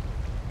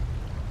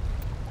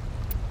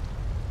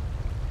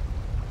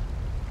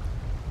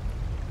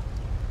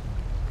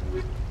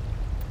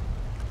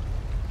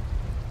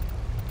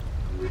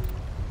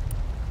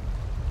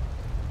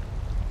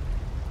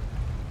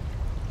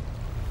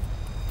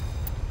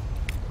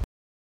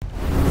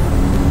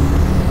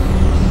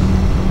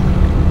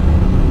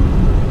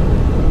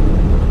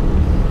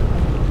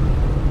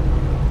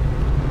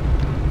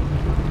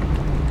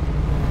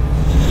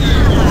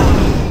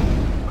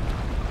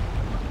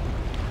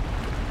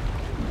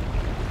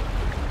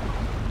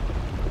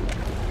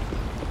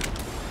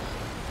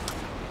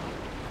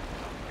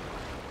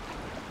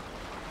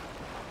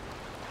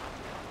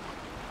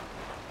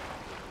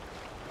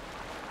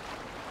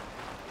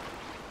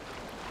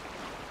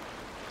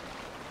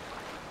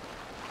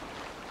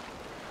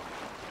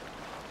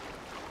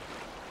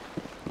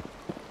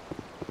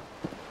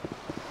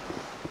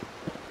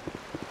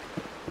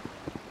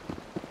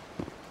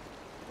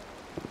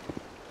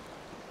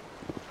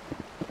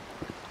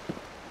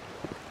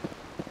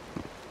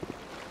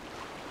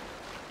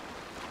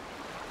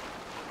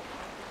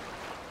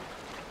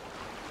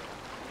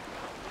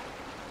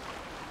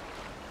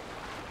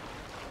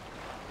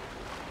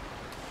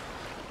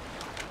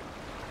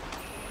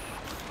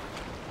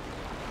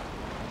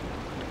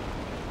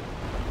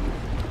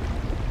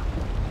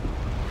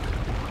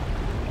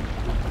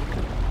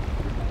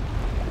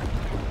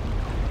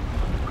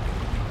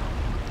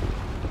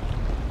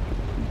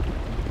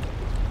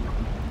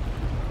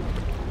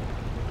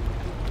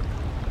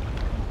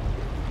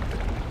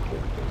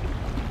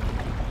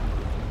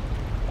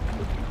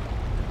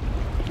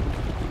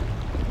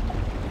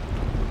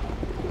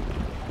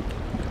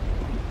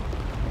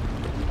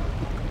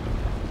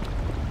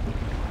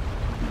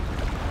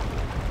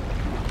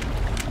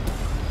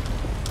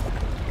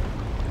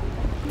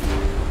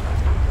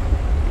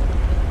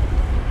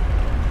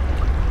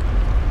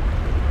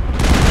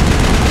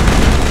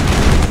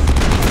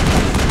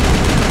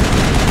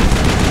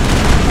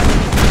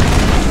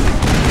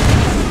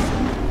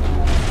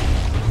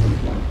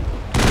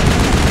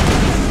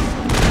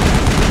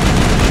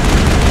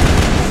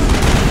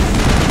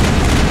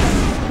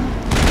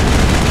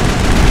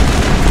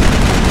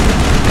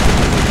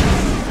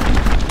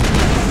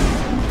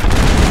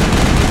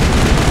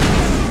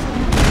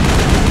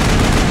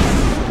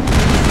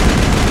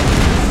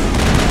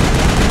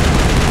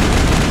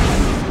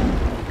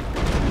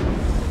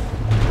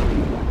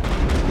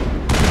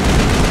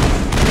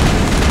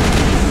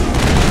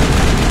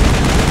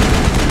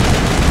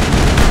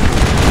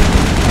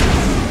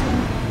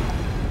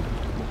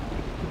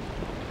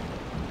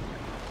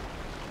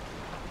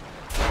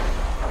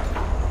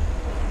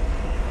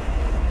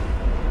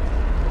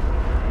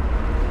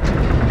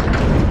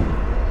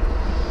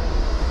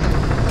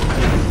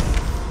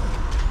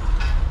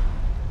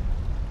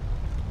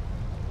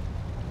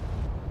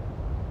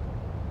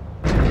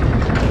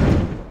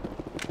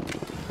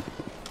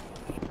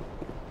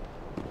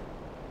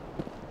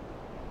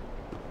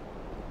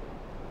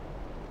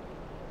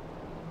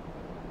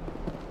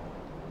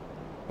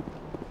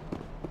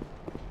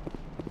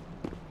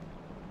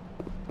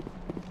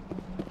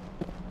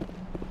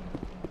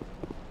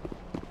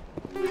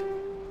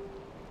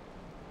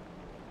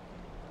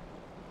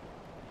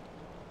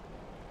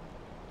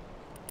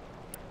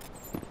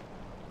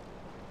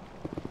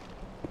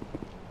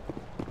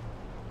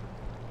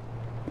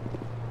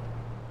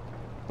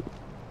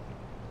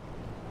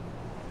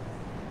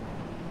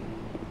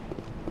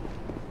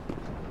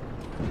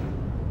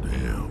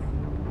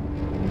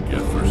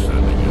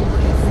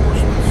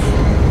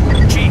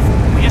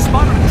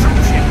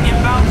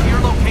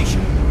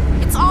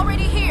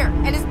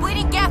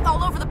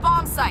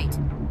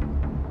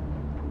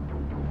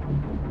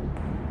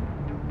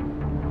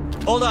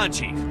 Hold on,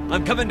 Chief.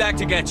 I'm coming back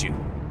to get you.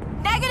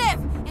 Negative!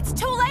 It's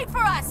too late for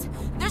us!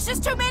 There's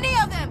just too many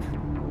of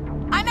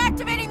them! I'm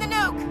activating the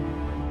nuke!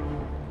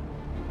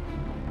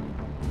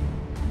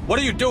 What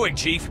are you doing,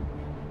 Chief?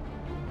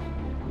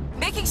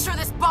 Making sure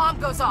this bomb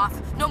goes off,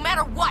 no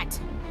matter what!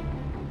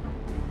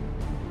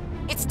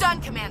 It's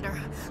done, Commander.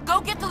 Go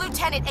get the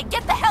Lieutenant and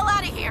get the hell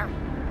out of here!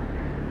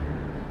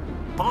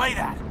 Belay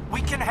that.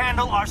 We can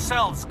handle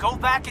ourselves. Go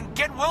back and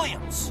get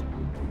Williams.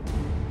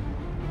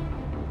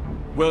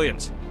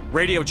 Williams,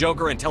 radio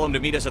Joker and tell him to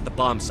meet us at the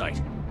bomb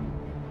site.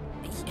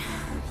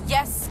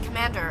 Yes,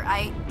 Commander,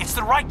 It's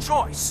the right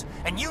choice,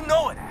 and you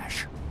know it,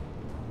 Ash.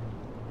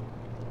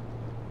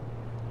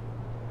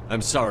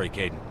 I'm sorry,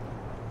 Caden.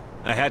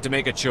 I had to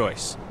make a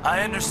choice. I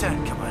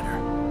understand,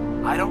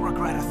 Commander. I don't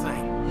regret a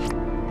thing.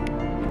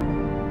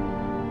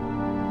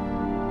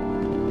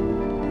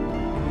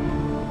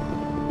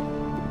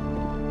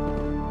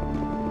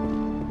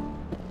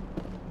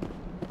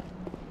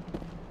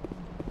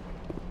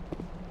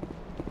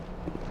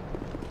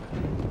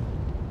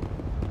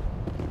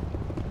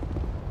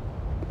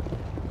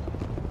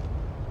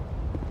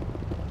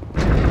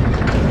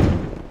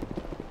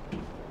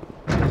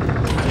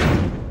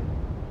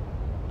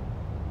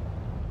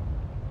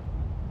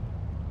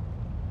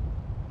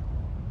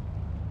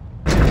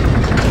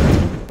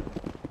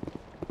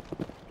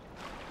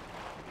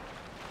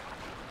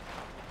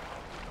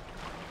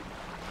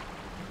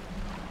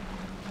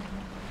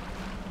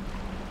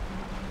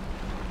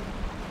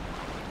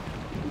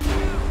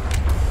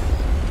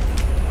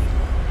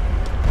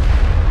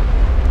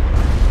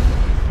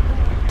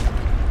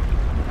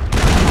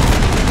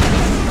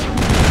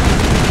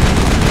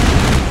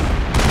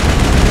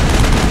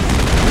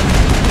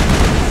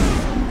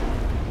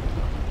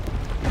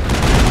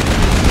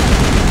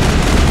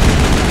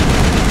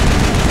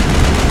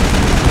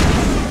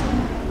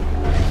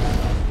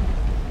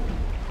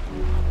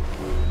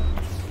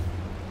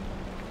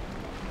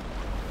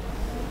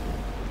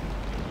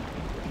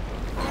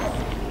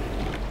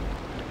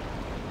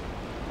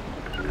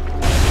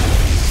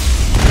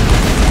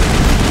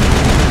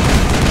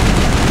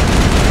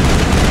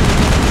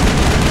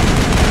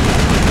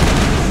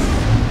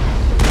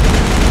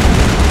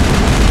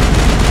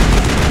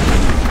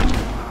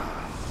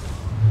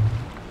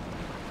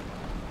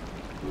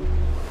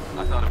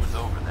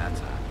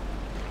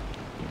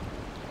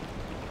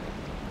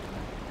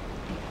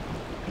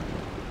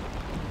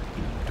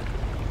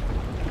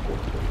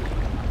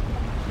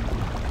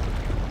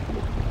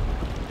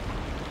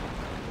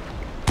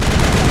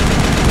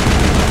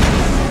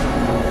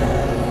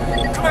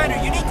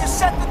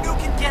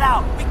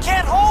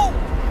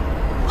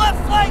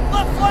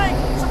 flank!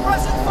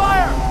 Suppressing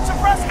fire!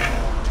 Suppressing...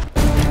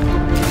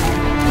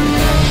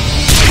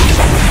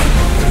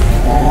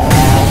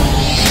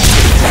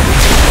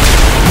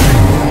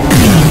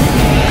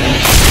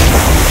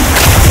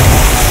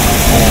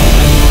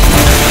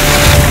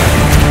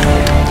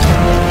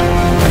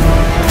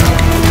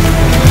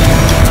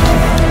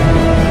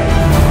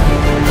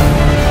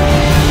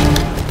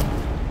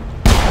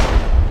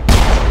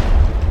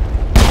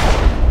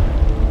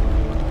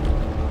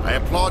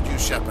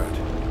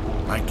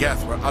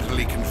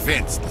 Utterly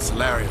convinced the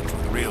Salarians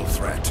were the real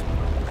threat.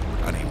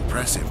 An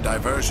impressive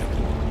diversion.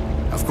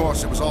 Of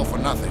course, it was all for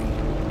nothing.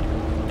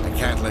 I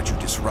can't let you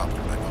disrupt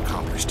what I've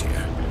accomplished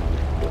here.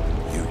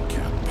 You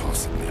can't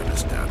possibly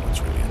understand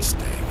what's really at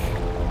stake.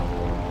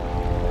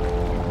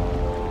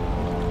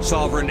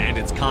 Sovereign and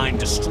its kind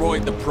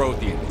destroyed the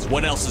Protheans.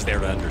 What else is there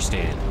to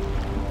understand?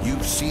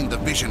 You've seen the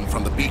vision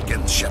from the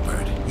beacons,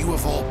 Shepard. You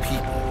of all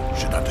people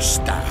should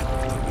understand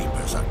what the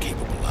Reapers are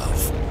capable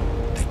of.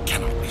 They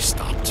cannot be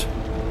stopped.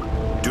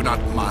 Do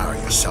not mire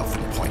yourself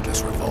in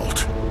pointless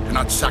revolt. Do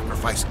not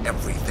sacrifice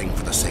everything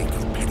for the sake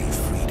of petty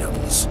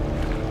freedoms.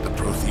 The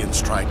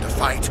Protheans tried to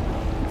fight,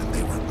 and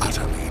they were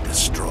utterly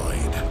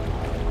destroyed.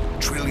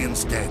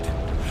 Trillions dead.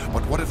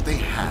 But what if they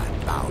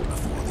had bowed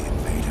before the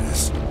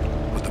invaders?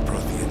 Would the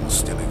Protheans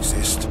still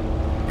exist?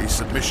 Is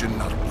submission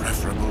not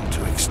preferable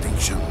to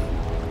extinction?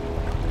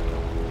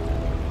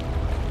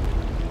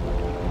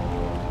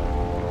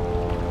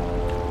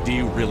 Do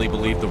you really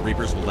believe the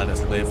Reapers will let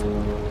us live?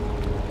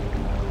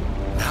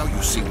 Now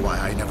you see why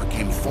I never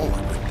came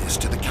forward with this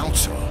to the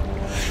Council.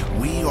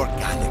 We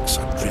organics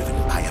are driven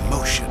by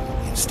emotion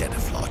instead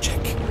of logic.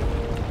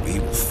 We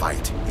will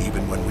fight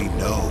even when we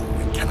know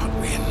we cannot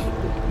win.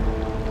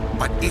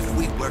 But if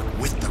we work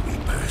with the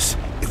Reapers,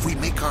 if we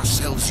make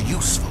ourselves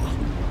useful,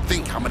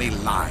 think how many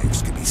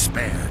lives could be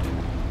spared.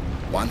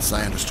 Once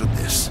I understood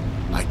this,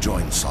 I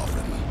joined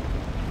Sovereign.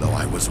 Though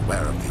I was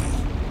aware of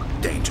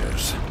the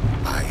dangers,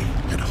 I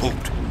had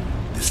hoped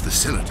this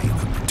facility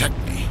could protect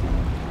me.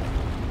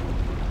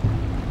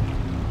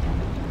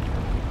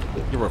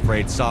 You're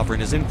afraid Sovereign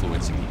is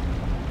influencing you.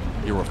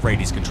 You're afraid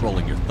he's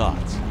controlling your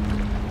thoughts.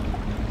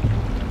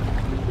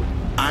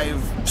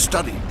 I've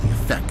studied the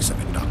effects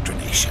of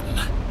indoctrination.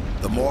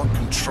 The more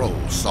control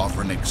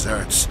Sovereign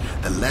exerts,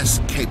 the less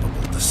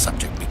capable the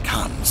subject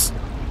becomes.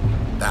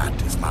 That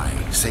is my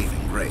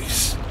saving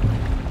grace.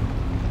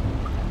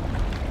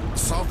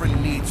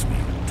 Sovereign needs me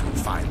to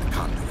find the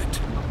conduit.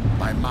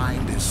 My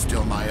mind is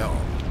still my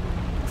own,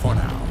 for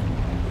now.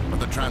 But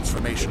the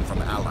transformation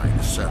from ally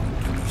to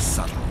servant can be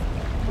subtle.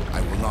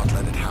 I will not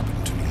let it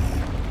happen to me.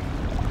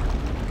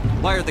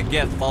 Why are the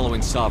Geth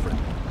following Sovereign?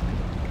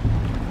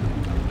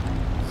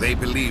 They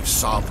believe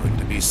Sovereign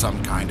to be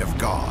some kind of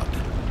god,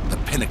 the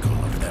pinnacle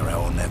of their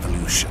own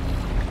evolution.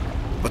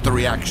 But the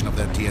reaction of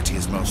their deity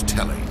is most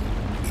telling.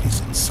 It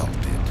is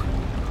insulted.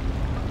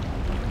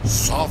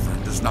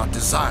 Sovereign does not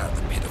desire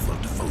the pitiful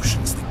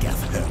devotions the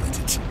Geth hurl at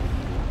it.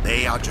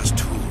 They are just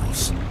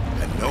tools,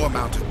 and no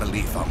amount of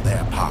belief on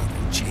their part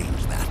will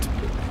change that.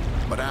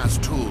 But as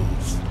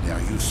tools, they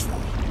are useful.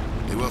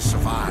 They will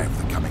survive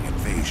the coming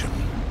invasion.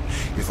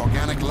 If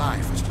organic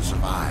life is to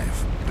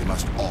survive, we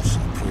must also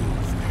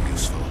prove they're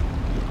useful.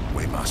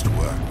 We must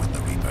work with the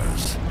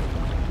Reapers.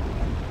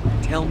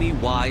 Tell me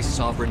why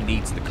Sovereign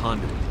needs the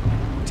conduit.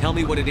 Tell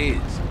me what it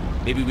is.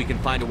 Maybe we can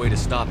find a way to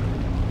stop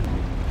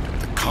it.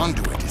 The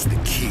conduit is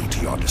the key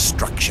to your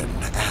destruction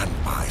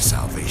and my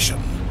salvation.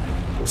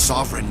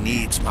 Sovereign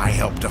needs my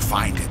help to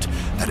find it.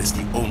 That is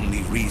the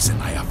only reason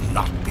I have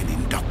not been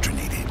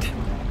indoctrinated.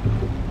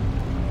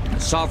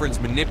 Sovereign's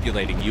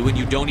manipulating you and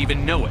you don't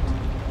even know it.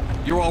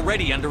 You're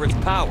already under its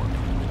power.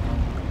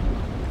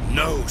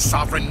 No,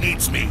 Sovereign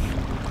needs me.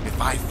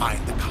 If I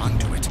find the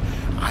conduit,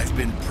 I've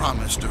been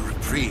promised a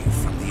reprieve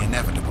from the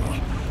inevitable.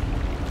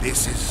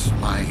 This is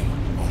my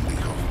only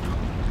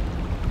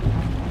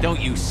hope. Don't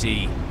you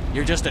see?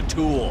 You're just a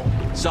tool.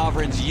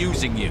 Sovereign's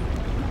using you.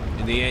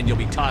 In the end, you'll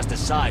be tossed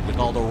aside with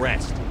all the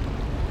rest.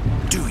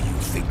 Do you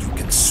think you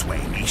can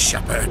sway me,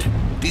 Shepard?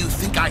 Do you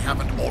think I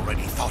haven't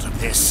already thought of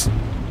this?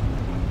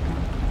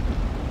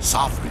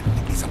 Sovereign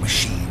is a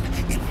machine.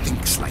 It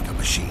thinks like a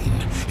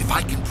machine. If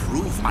I can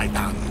prove my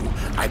value,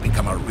 I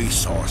become a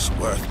resource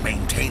worth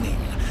maintaining.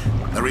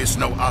 There is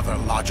no other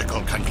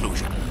logical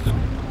conclusion.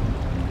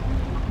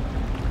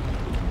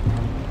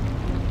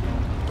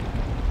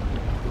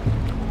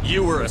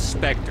 You were a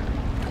Spectre.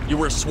 You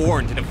were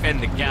sworn to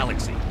defend the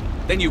galaxy.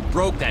 Then you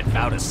broke that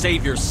vow to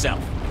save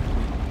yourself.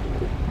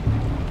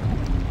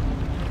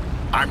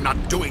 I'm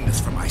not doing this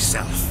for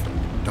myself.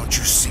 Don't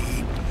you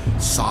see?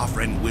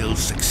 Sovereign will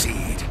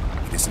succeed.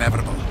 It is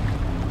inevitable.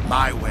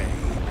 My way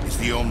is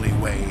the only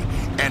way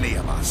any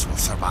of us will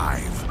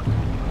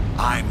survive.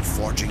 I'm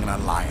forging an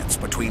alliance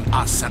between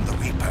us and the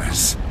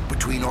Reapers,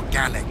 between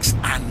organics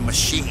and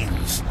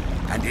machines.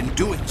 And in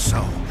doing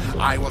so,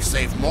 I will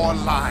save more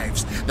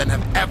lives than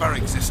have ever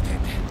existed.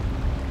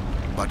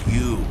 But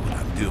you would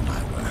undo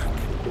my work.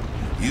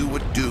 You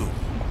would doom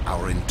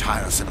our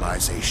entire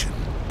civilization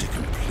to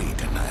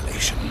complete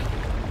annihilation.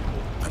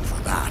 And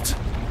for that,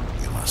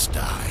 you must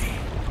die.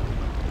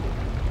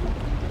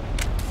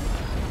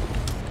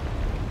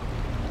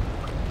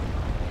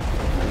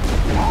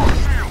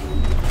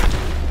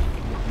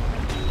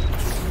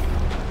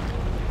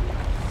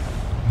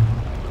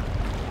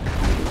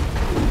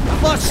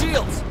 lost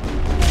shields!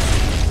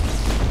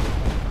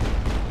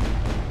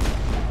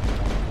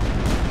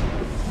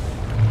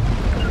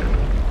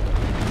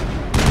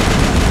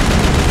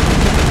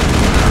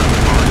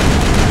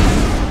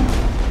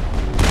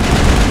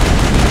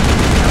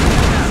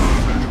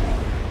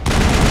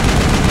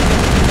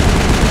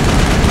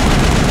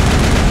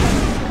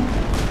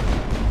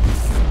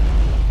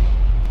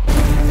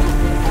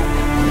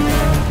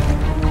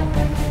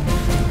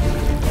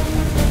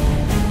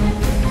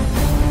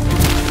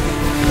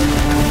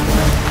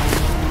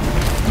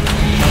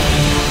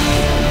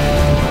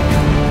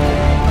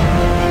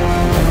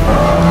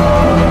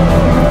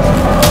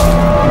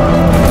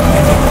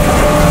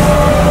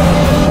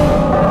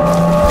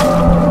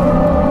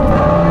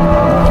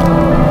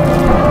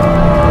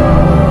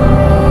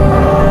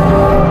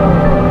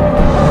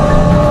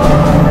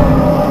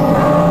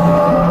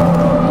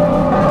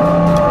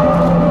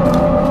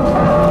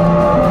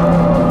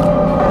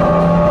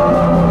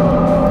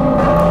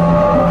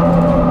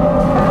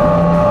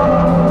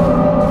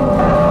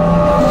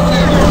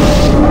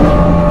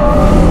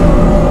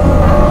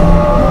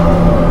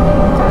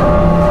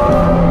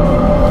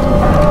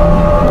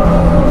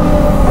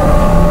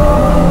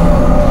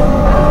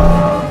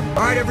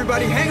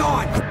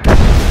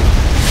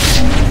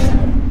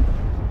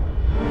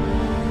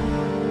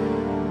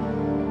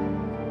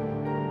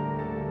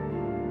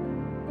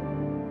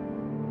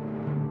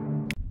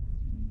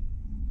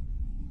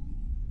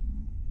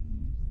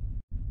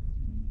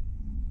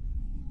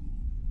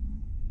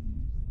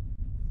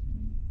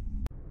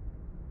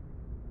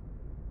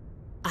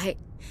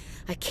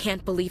 I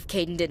can't believe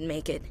Kaidan didn't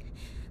make it.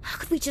 How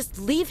could we just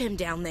leave him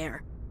down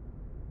there?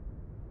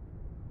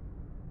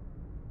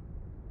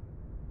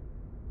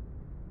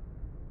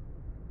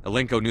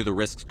 Alenko knew the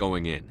risks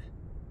going in.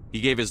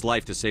 He gave his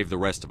life to save the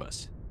rest of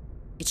us.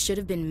 It should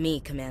have been me,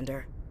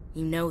 Commander.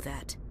 You know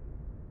that.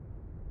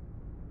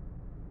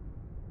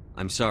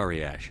 I'm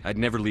sorry, Ash. I'd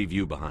never leave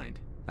you behind.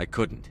 I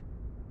couldn't.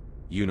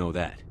 You know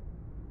that.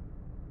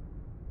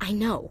 I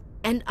know,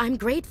 and I'm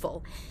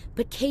grateful.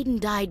 But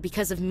Kaidan died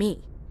because of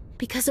me.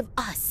 Because of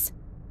us.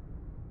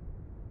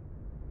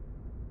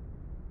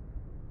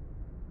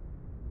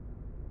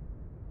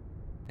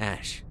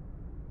 Ash,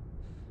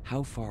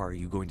 how far are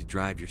you going to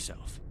drive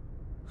yourself?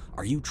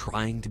 Are you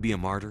trying to be a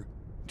martyr?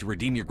 To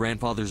redeem your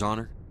grandfather's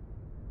honor?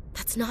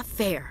 That's not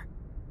fair.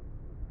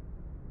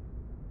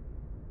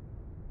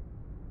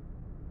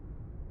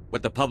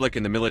 What the public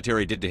and the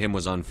military did to him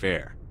was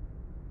unfair.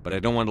 But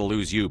I don't want to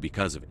lose you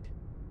because of it.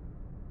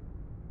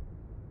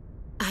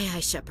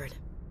 Aye, Shepard.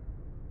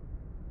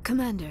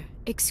 Commander,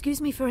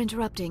 excuse me for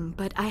interrupting,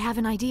 but I have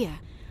an idea.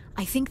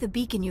 I think the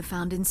beacon you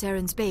found in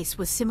Saren's base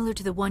was similar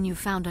to the one you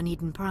found on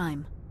Eden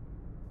Prime.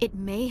 It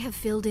may have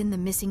filled in the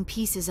missing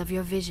pieces of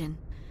your vision.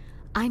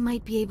 I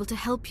might be able to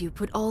help you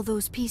put all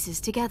those pieces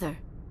together.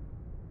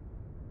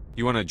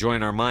 You want to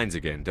join our minds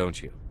again,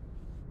 don't you?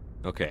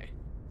 Okay,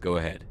 go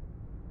ahead.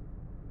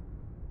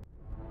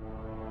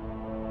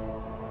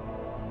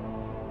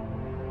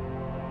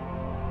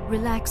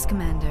 Relax,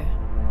 Commander.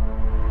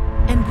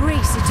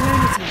 Embrace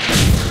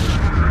eternity.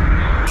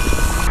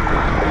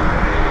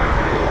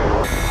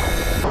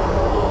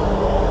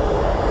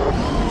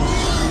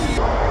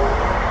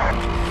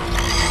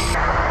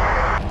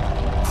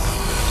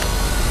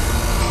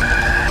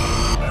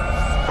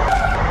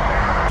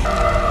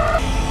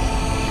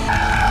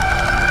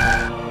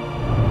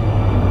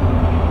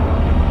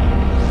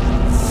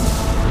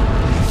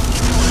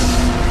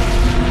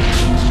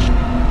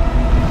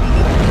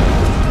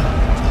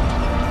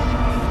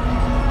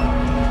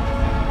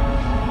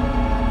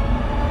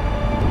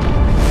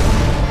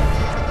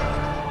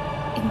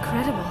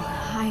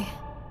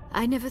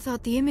 I never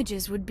thought the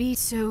images would be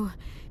so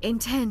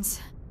intense.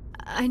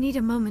 I need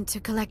a moment to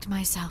collect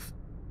myself.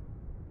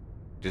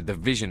 Did the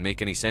vision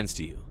make any sense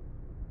to you?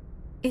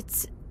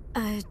 It's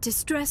a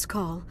distress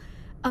call.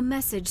 A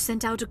message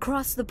sent out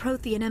across the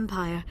Prothean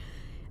Empire.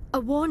 A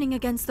warning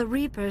against the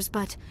Reapers,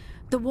 but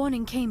the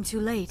warning came too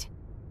late.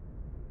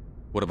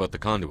 What about the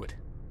conduit?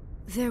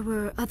 There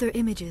were other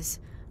images,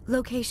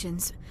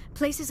 locations,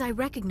 places I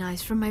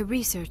recognized from my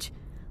research.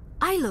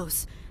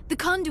 Ilos! The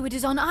conduit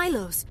is on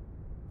Ilos!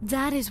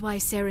 That is why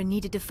Saren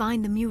needed to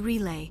find the Mu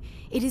relay.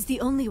 It is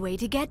the only way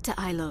to get to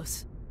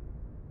Ilos.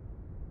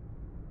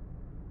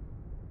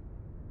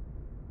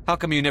 How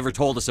come you never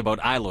told us about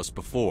Ilos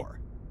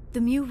before?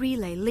 The Mu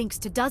relay links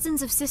to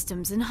dozens of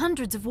systems and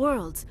hundreds of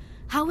worlds.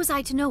 How was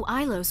I to know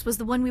Ilos was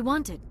the one we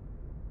wanted?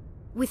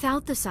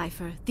 Without the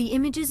cipher, the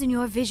images in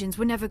your visions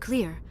were never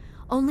clear.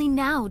 Only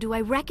now do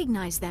I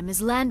recognize them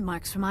as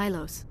landmarks from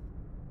Ilos.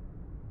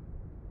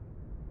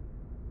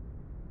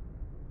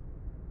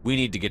 We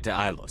need to get to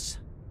Ilos.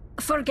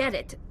 Forget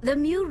it. The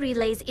Mu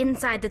relay's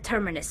inside the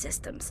Terminus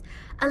systems.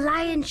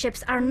 Alliance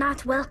ships are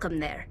not welcome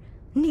there.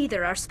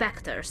 Neither are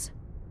Spectres.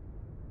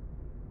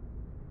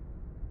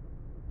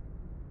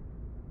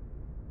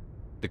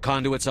 The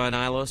conduit's on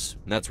Ilos,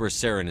 and that's where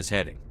Saren is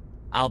heading.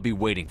 I'll be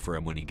waiting for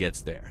him when he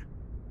gets there.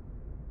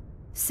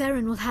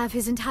 Saren will have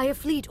his entire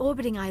fleet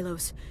orbiting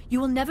Ilos. You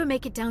will never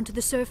make it down to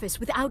the surface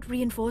without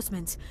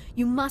reinforcements.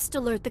 You must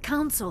alert the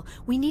Council.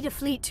 We need a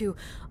fleet to...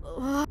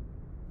 I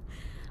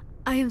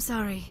am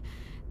sorry.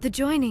 The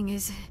joining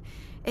is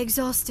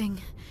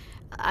exhausting.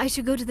 I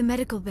should go to the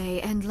medical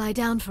bay and lie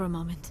down for a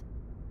moment.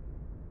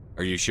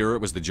 Are you sure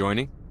it was the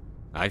joining?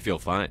 I feel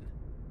fine.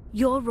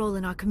 Your role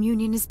in our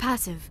communion is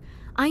passive.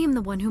 I am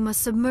the one who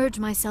must submerge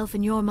myself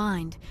in your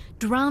mind,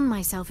 drown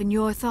myself in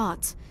your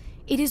thoughts.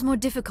 It is more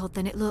difficult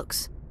than it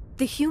looks.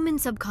 The human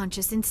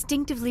subconscious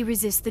instinctively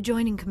resists the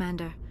joining,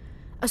 Commander.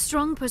 A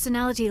strong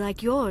personality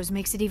like yours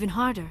makes it even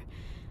harder.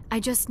 I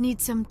just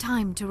need some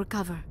time to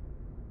recover.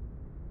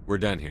 We're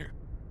done here.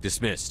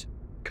 Dismissed.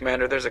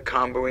 Commander, there's a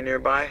convoy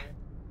nearby.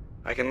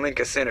 I can link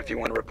us in if you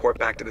want to report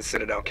back to the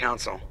Citadel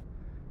Council.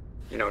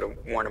 You know, to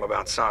warn them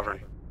about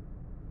Sovereign.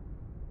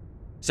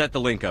 Set the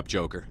link up,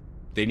 Joker.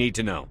 They need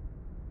to know.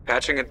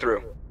 Patching it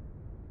through.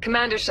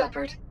 Commander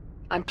Shepard,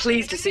 I'm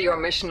pleased to see your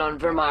mission on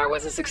Virmire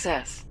was a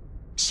success.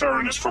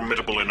 Saren is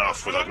formidable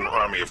enough without an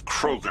army of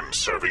Krogan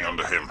serving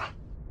under him.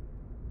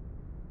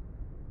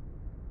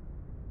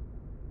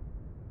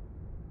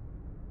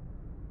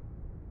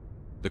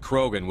 The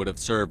Krogan would have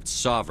served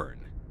Sovereign.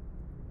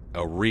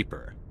 A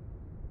Reaper.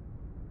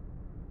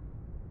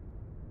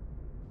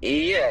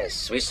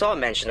 Yes, we saw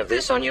mention of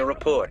this on your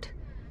report.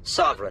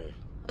 Sovereign,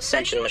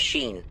 Ascension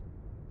machine,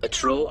 a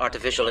true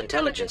artificial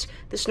intelligence.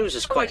 This news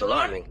is quite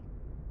alarming,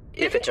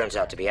 if it turns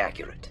out to be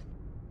accurate.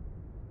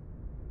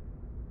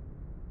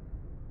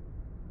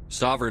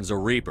 Sovereign's a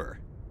Reaper.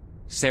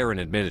 Saren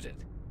admitted it.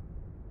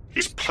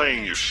 He's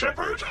playing you,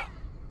 Shepard.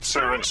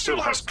 Saren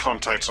still has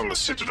contacts on the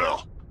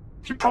Citadel.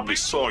 He probably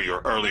saw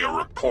your earlier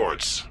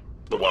reports,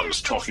 the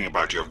ones talking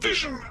about your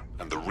vision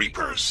and the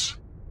Reapers.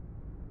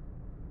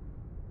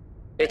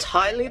 It's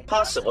highly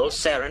possible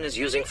Saren is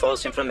using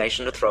false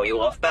information to throw you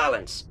off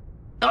balance.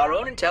 Our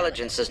own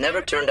intelligence has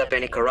never turned up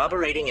any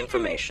corroborating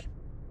information.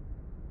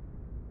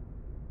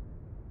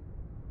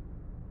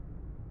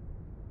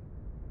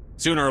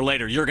 Sooner or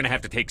later, you're gonna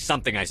have to take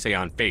something I say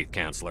on faith,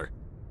 Counselor.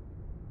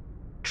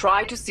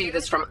 Try to see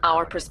this from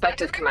our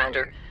perspective,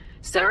 Commander.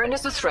 Saren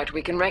is a threat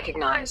we can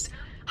recognize.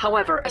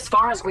 However, as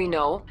far as we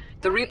know,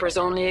 the Reapers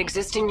only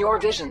exist in your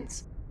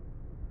visions.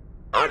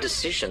 Our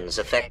decisions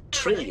affect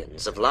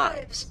trillions of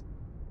lives.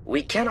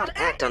 We cannot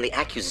act on the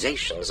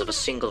accusations of a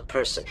single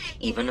person,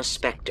 even a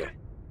Spectre.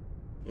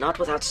 Not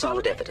without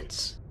solid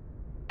evidence.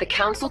 The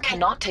Council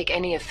cannot take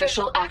any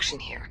official action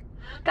here.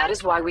 That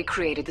is why we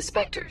created the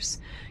Spectres.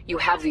 You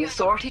have the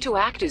authority to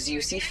act as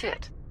you see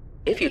fit.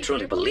 If you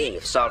truly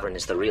believe Sovereign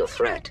is the real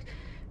threat,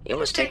 you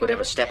must take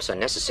whatever steps are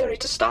necessary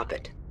to stop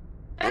it.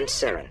 And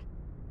Saren.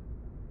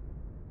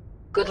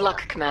 Good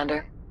luck,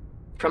 Commander.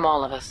 From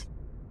all of us.